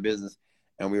around to our business,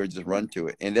 and we would just run to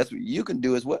it. And that's what you can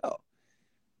do as well,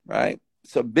 right?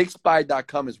 So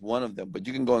BigSpy.com is one of them, but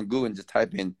you can go on Google and just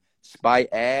type in spy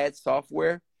ad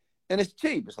software, and it's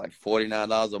cheap. It's like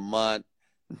 $49 a month,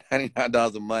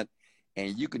 $99 a month,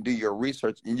 and you can do your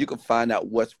research and you can find out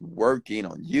what's working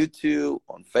on YouTube,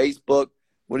 on Facebook.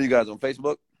 What are you guys on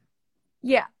Facebook?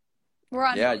 Yeah, we're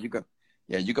on Yeah, both.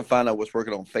 you can find out what's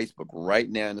working on Facebook right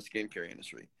now in the skincare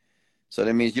industry. So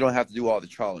that means you don't have to do all the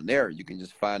trial and error. You can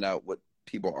just find out what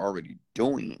people are already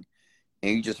doing,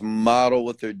 and you just model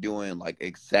what they're doing, like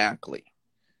exactly.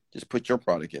 Just put your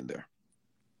product in there.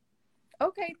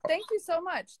 Okay, thank you so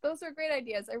much. Those are great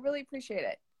ideas. I really appreciate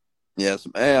it. Yes,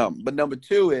 ma'am. But number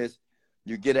two is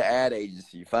you get an ad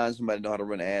agency. You find somebody who know how to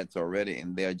run ads already,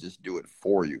 and they'll just do it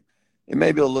for you. It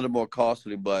may be a little more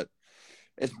costly, but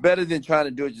it's better than trying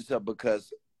to do it yourself,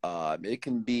 because it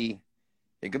can be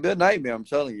a nightmare. I'm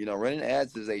telling you, running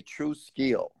ads is a true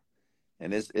skill,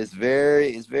 and it's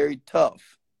very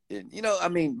tough. And, I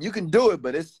mean, you can do it,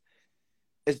 but it's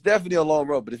definitely a long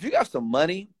road. But if you got some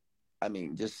money, I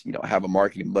mean, just have a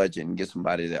marketing budget and get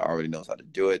somebody that already knows how to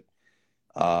do it.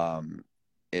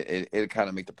 It kind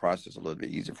of make the process a little bit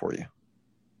easier for you.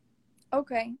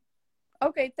 Okay.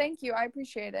 Thank you. I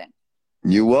appreciate it.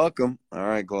 You're welcome. All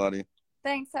right, Claudia.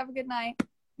 Thanks. Have a good night.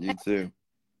 You too.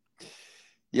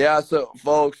 Yeah, so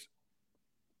folks,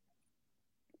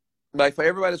 like for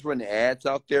everybody that's running ads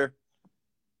out there,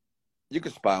 you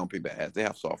can spy on people's ads. They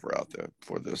have software out there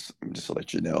for this. Just to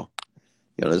let you know.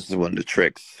 This is one of the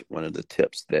tricks, one of the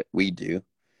tips that we do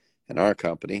in our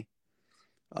company.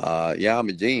 Yeah, I'm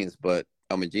a genius, but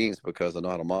I'm a genius because I know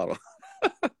how to model.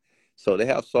 So they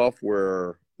have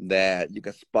software that you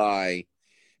can spy,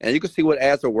 and you can see what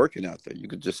ads are working out there. You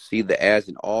can just see the ads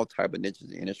in all type of niches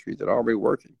and industries that are already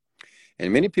working.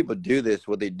 And many people do this.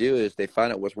 What they do is they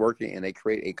find out what's working and they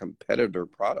create a competitor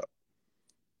product.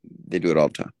 They do it all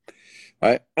the time,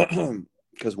 right?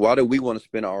 Because why do we want to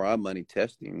spend all our money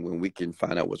testing when we can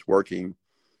find out what's working?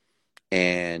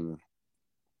 And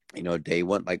day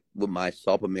one, like with my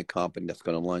supplement company that's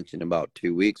going to launch in about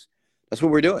 2 weeks, that's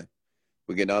what we're doing.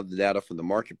 We're getting all the data from the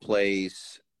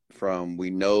marketplace,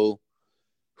 we know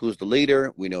who's the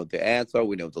leader, we know what the ads are,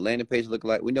 we know what the landing page look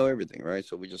like, we know everything, right?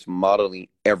 So we're just modeling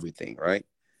everything, right?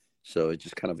 So it's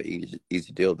just kind of an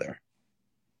easy deal there.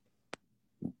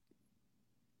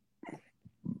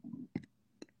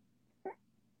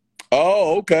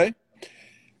 Oh, okay.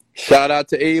 Shout out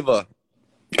to Ava,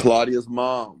 Claudia's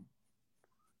mom.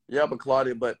 Yeah,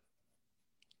 but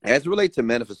as it relates to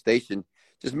manifestation,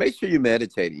 just make sure you're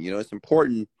meditating. It's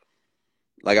important.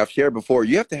 Like I've shared before,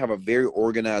 you have to have a very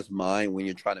organized mind when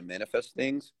you're trying to manifest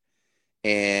things.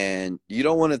 And you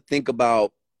don't want to think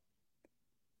about,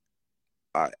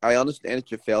 I understand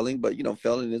that you're failing, but,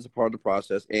 failing is a part of the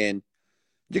process. And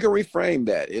you can reframe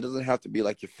that. It doesn't have to be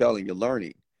like you're failing, you're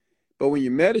learning. But when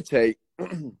you meditate,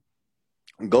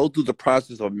 go through the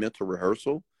process of mental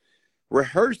rehearsal.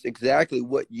 Rehearse exactly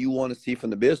what you want to see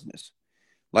from the business.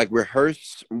 Like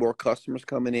rehearse more customers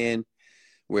coming in.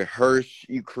 Rehearse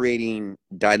you creating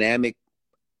dynamic,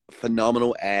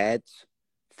 phenomenal ads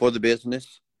for the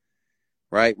business,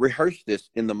 right? Rehearse this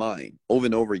in the mind over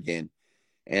and over again.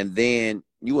 And then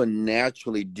you will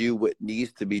naturally do what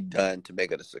needs to be done to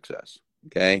make it a success.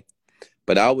 Okay.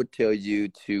 But I would tell you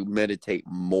to meditate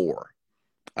more.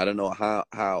 I don't know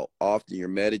how often you're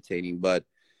meditating, but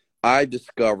I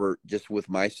discovered just with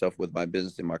myself, with my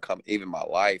business and my company, even my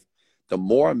life, the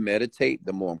more I meditate,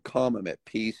 the more I'm calm, I'm at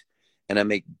peace, and I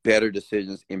make better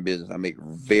decisions in business. I make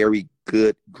very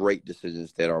good, great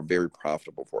decisions that are very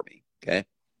profitable for me. Okay.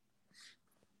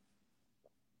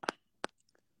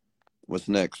 What's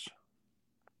next?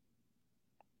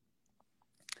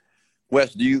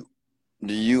 Wes, do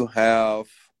you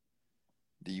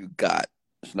got,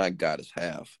 it's not got, it's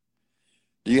have.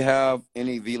 Do you have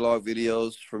any vlog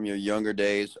videos from your younger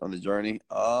days on the journey?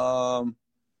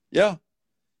 Yeah,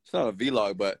 it's not a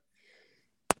vlog, but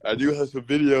I do have some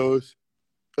videos.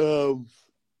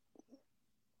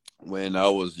 When I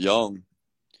was young,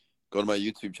 go to my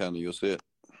YouTube channel, you'll see it.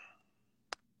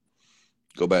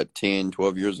 Go back 10,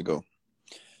 12 years ago.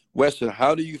 Weston,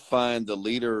 how do you find the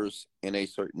leaders in a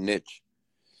certain niche?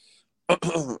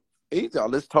 Easy. I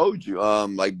just told you.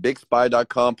 Like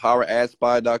BigSpy.com,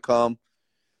 PowerAdSpy.com.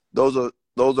 Those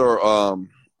are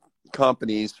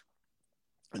companies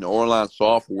and online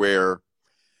software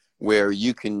where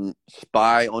you can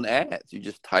spy on ads. You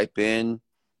just type in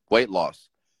weight loss,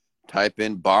 type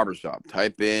in barbershop,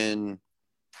 type in,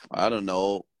 I don't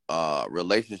know,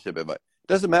 relationship advice.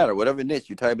 Doesn't matter. Whatever niche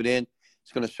you type it in,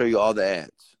 it's going to show you all the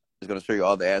ads. It's going to show you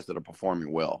all the ads that are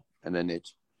performing well in the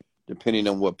niche, depending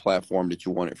on what platform that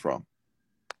you want it from.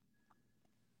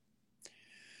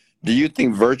 Do you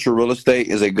think virtual real estate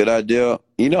is a good idea?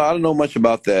 I don't know much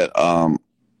about that,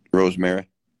 Rosemary.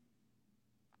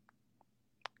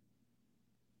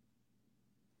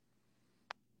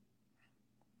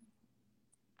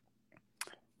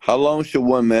 How long should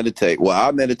one meditate? Well,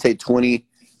 I meditate 20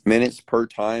 minutes per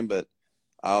time, but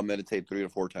I'll meditate 3 to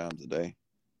 4 times a day.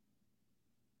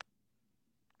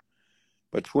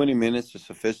 But 20 minutes is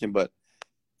sufficient. But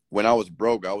when I was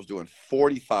broke, I was doing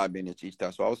 45 minutes each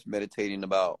time. So I was meditating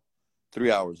about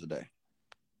 3 hours a day,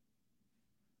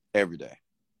 every day.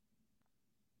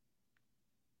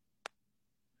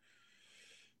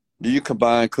 Do you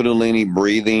combine Kundalini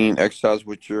breathing exercise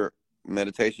with your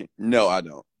meditation? No, I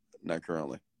don't. Not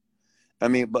currently. I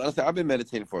mean, but honestly, I've been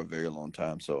meditating for a very long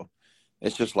time, so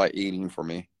it's just like eating for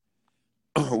me.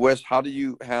 Wes, how do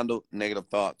you handle negative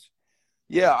thoughts?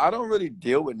 Yeah, I don't really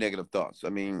deal with negative thoughts. I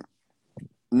mean,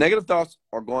 negative thoughts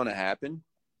are going to happen,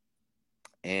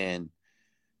 and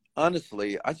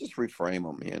honestly, I just reframe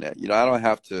them. I don't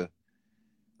have to,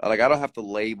 I don't have to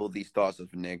label these thoughts as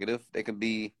negative. They can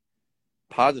be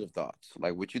positive thoughts.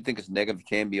 Like what you think is negative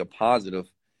can be a positive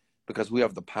because we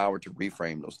have the power to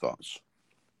reframe those thoughts.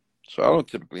 So I don't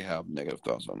typically have negative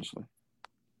thoughts, honestly.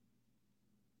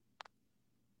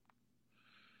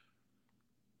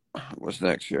 What's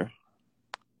next here?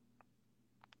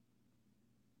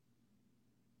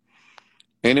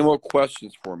 Any more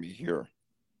questions for me here?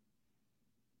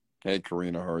 Hey,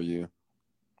 Karina, how are you?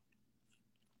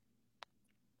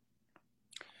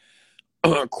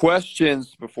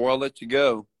 Questions before I let you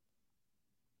go.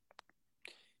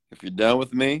 If you're done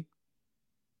with me,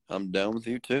 I'm done with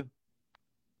you too.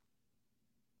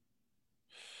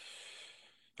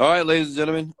 All right, ladies and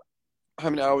gentlemen, how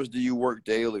many hours do you work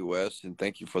daily, Wes? And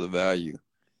thank you for the value.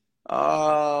 It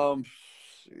all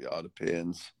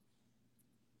depends.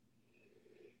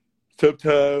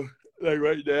 Sometimes, like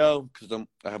right now, because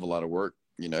I have a lot of work.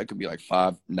 It could be like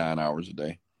 5-9 hours a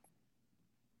day.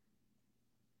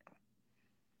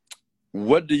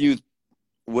 What do you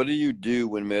do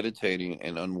when meditating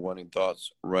and unwanted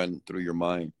thoughts run through your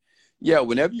mind? Yeah,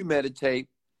 whenever you meditate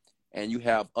and you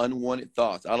have unwanted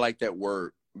thoughts, I like that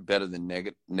word better than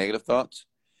negative thoughts.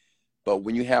 But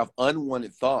when you have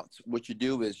unwanted thoughts, what you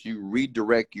do is you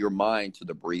redirect your mind to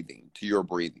your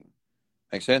breathing.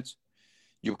 Make sense?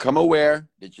 You become aware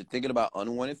that you're thinking about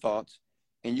unwanted thoughts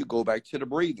and you go back to the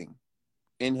breathing.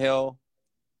 Inhale,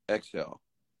 exhale.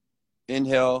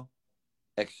 Inhale,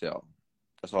 exhale.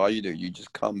 That's all you do. You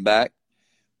just come back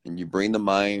and you bring the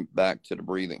mind back to the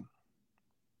breathing.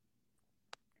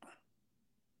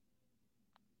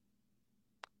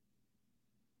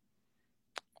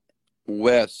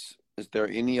 Wes, is there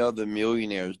any other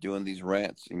millionaires doing these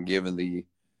rants and giving the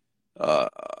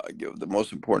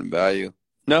most important value?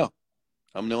 No,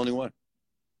 I'm the only one.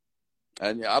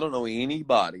 And I don't know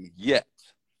anybody yet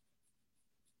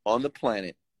on the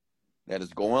planet that is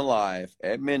going live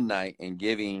at midnight and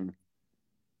giving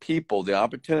people the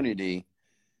opportunity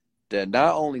to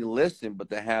not only listen, but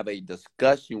to have a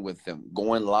discussion with them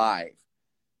going live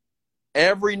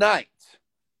every night.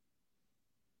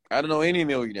 I don't know any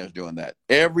millionaires doing that.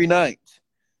 Every night,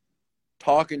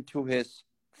 talking to his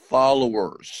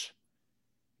followers,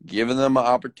 giving them an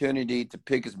opportunity to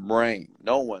pick his brain.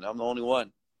 No one. I'm the only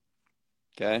one.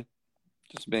 Okay?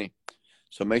 Just me.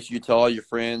 So make sure you tell all your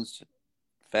friends,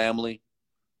 family,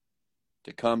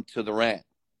 to come to the rant.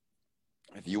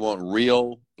 If you want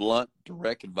real, blunt,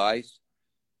 direct advice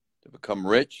to become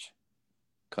rich,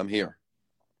 come here.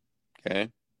 Okay?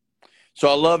 So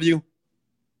I love you.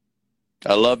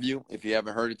 I love you. If you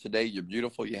haven't heard it today, you're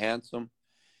beautiful, you're handsome.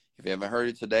 If you haven't heard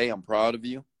it today, I'm proud of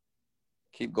you.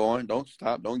 Keep going. Don't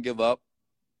stop. Don't give up.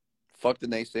 Fuck the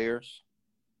naysayers.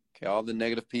 Okay, all the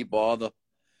negative people, all the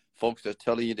folks that's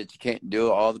telling you that you can't do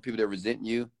it, all the people that resent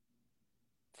you,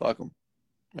 fuck them.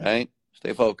 All right?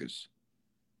 Stay focused.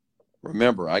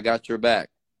 Remember, I got your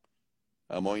back.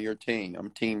 I'm on your team.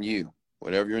 I'm team you,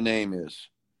 whatever your name is.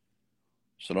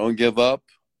 So don't give up.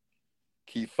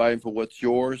 Keep fighting for what's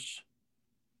yours.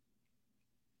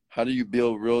 How do you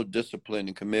build real discipline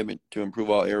and commitment to improve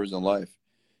all areas in life?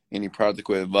 Any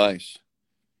practical advice?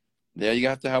 Yeah, you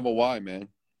have to have a why, man.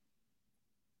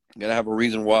 You gotta have a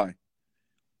reason why.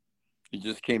 You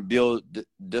just can't build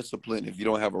discipline if you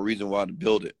don't have a reason why to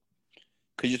build it.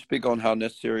 Could you speak on how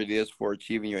necessary it is for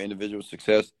achieving your individual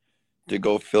success to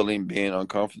go feeling being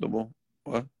uncomfortable?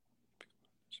 What?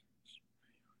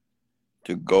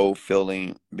 To go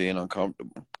feeling being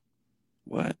uncomfortable.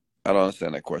 What? I don't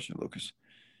understand that question, Lucas.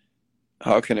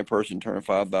 How can a person turn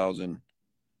 5,000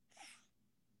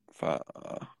 to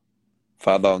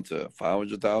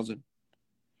 500,000?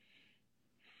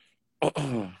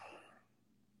 You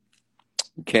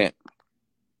can't.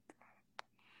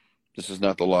 This is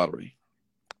not the lottery.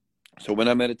 So when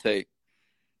I meditate,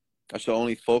 I should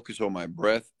only focus on my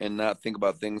breath and not think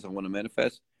about things I want to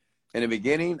manifest. In the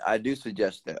beginning, I do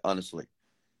suggest that, honestly.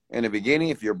 In the beginning,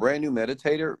 if you're a brand new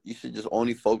meditator, you should just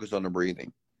only focus on the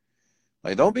breathing.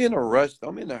 Like, don't be in a rush.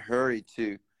 Don't be in a hurry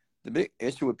to. The big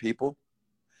issue with people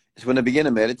is when they begin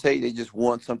to meditate, they just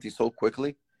want something so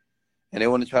quickly. And they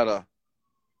want to try to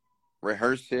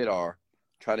rehearse it or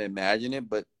try to imagine it.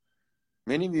 But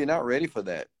many of you are not ready for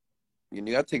that. You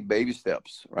got to take baby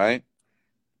steps, right?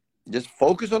 Just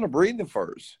focus on the breathing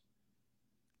first.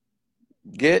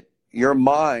 Get your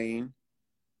mind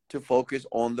to focus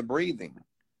on the breathing.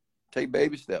 Take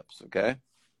baby steps, okay?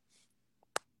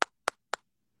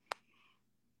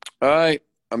 All right,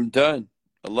 I'm done.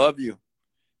 I love you.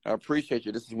 I appreciate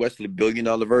you. This is Wesley, $1 Billion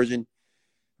Version.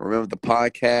 Remember the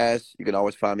podcast. You can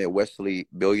always find me at Wesley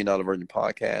 $1 Billion Version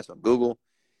Podcast on Google.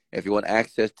 If you want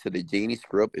access to the Genie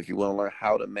script, if you want to learn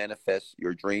how to manifest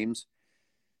your dreams,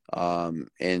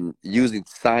 and using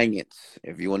science,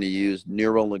 if you want to use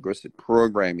neuro-linguistic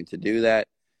programming to do that,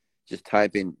 just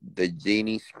type in the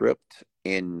Genie script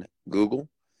in Google,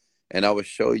 and I will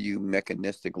show you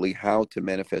mechanistically how to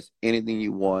manifest anything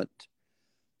you want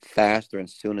faster and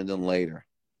sooner than later.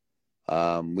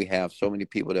 We have so many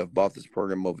people that have bought this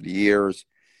program over the years,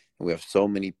 and we have so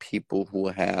many people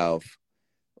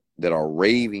that are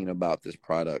raving about this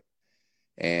product.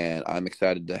 And I'm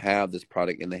excited to have this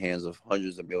product in the hands of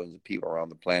hundreds of millions of people around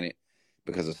the planet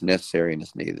because it's necessary and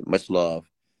it's needed. Much love.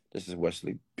 This is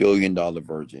Wesley, $1 Billion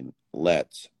Virgin.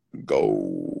 Let's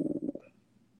go.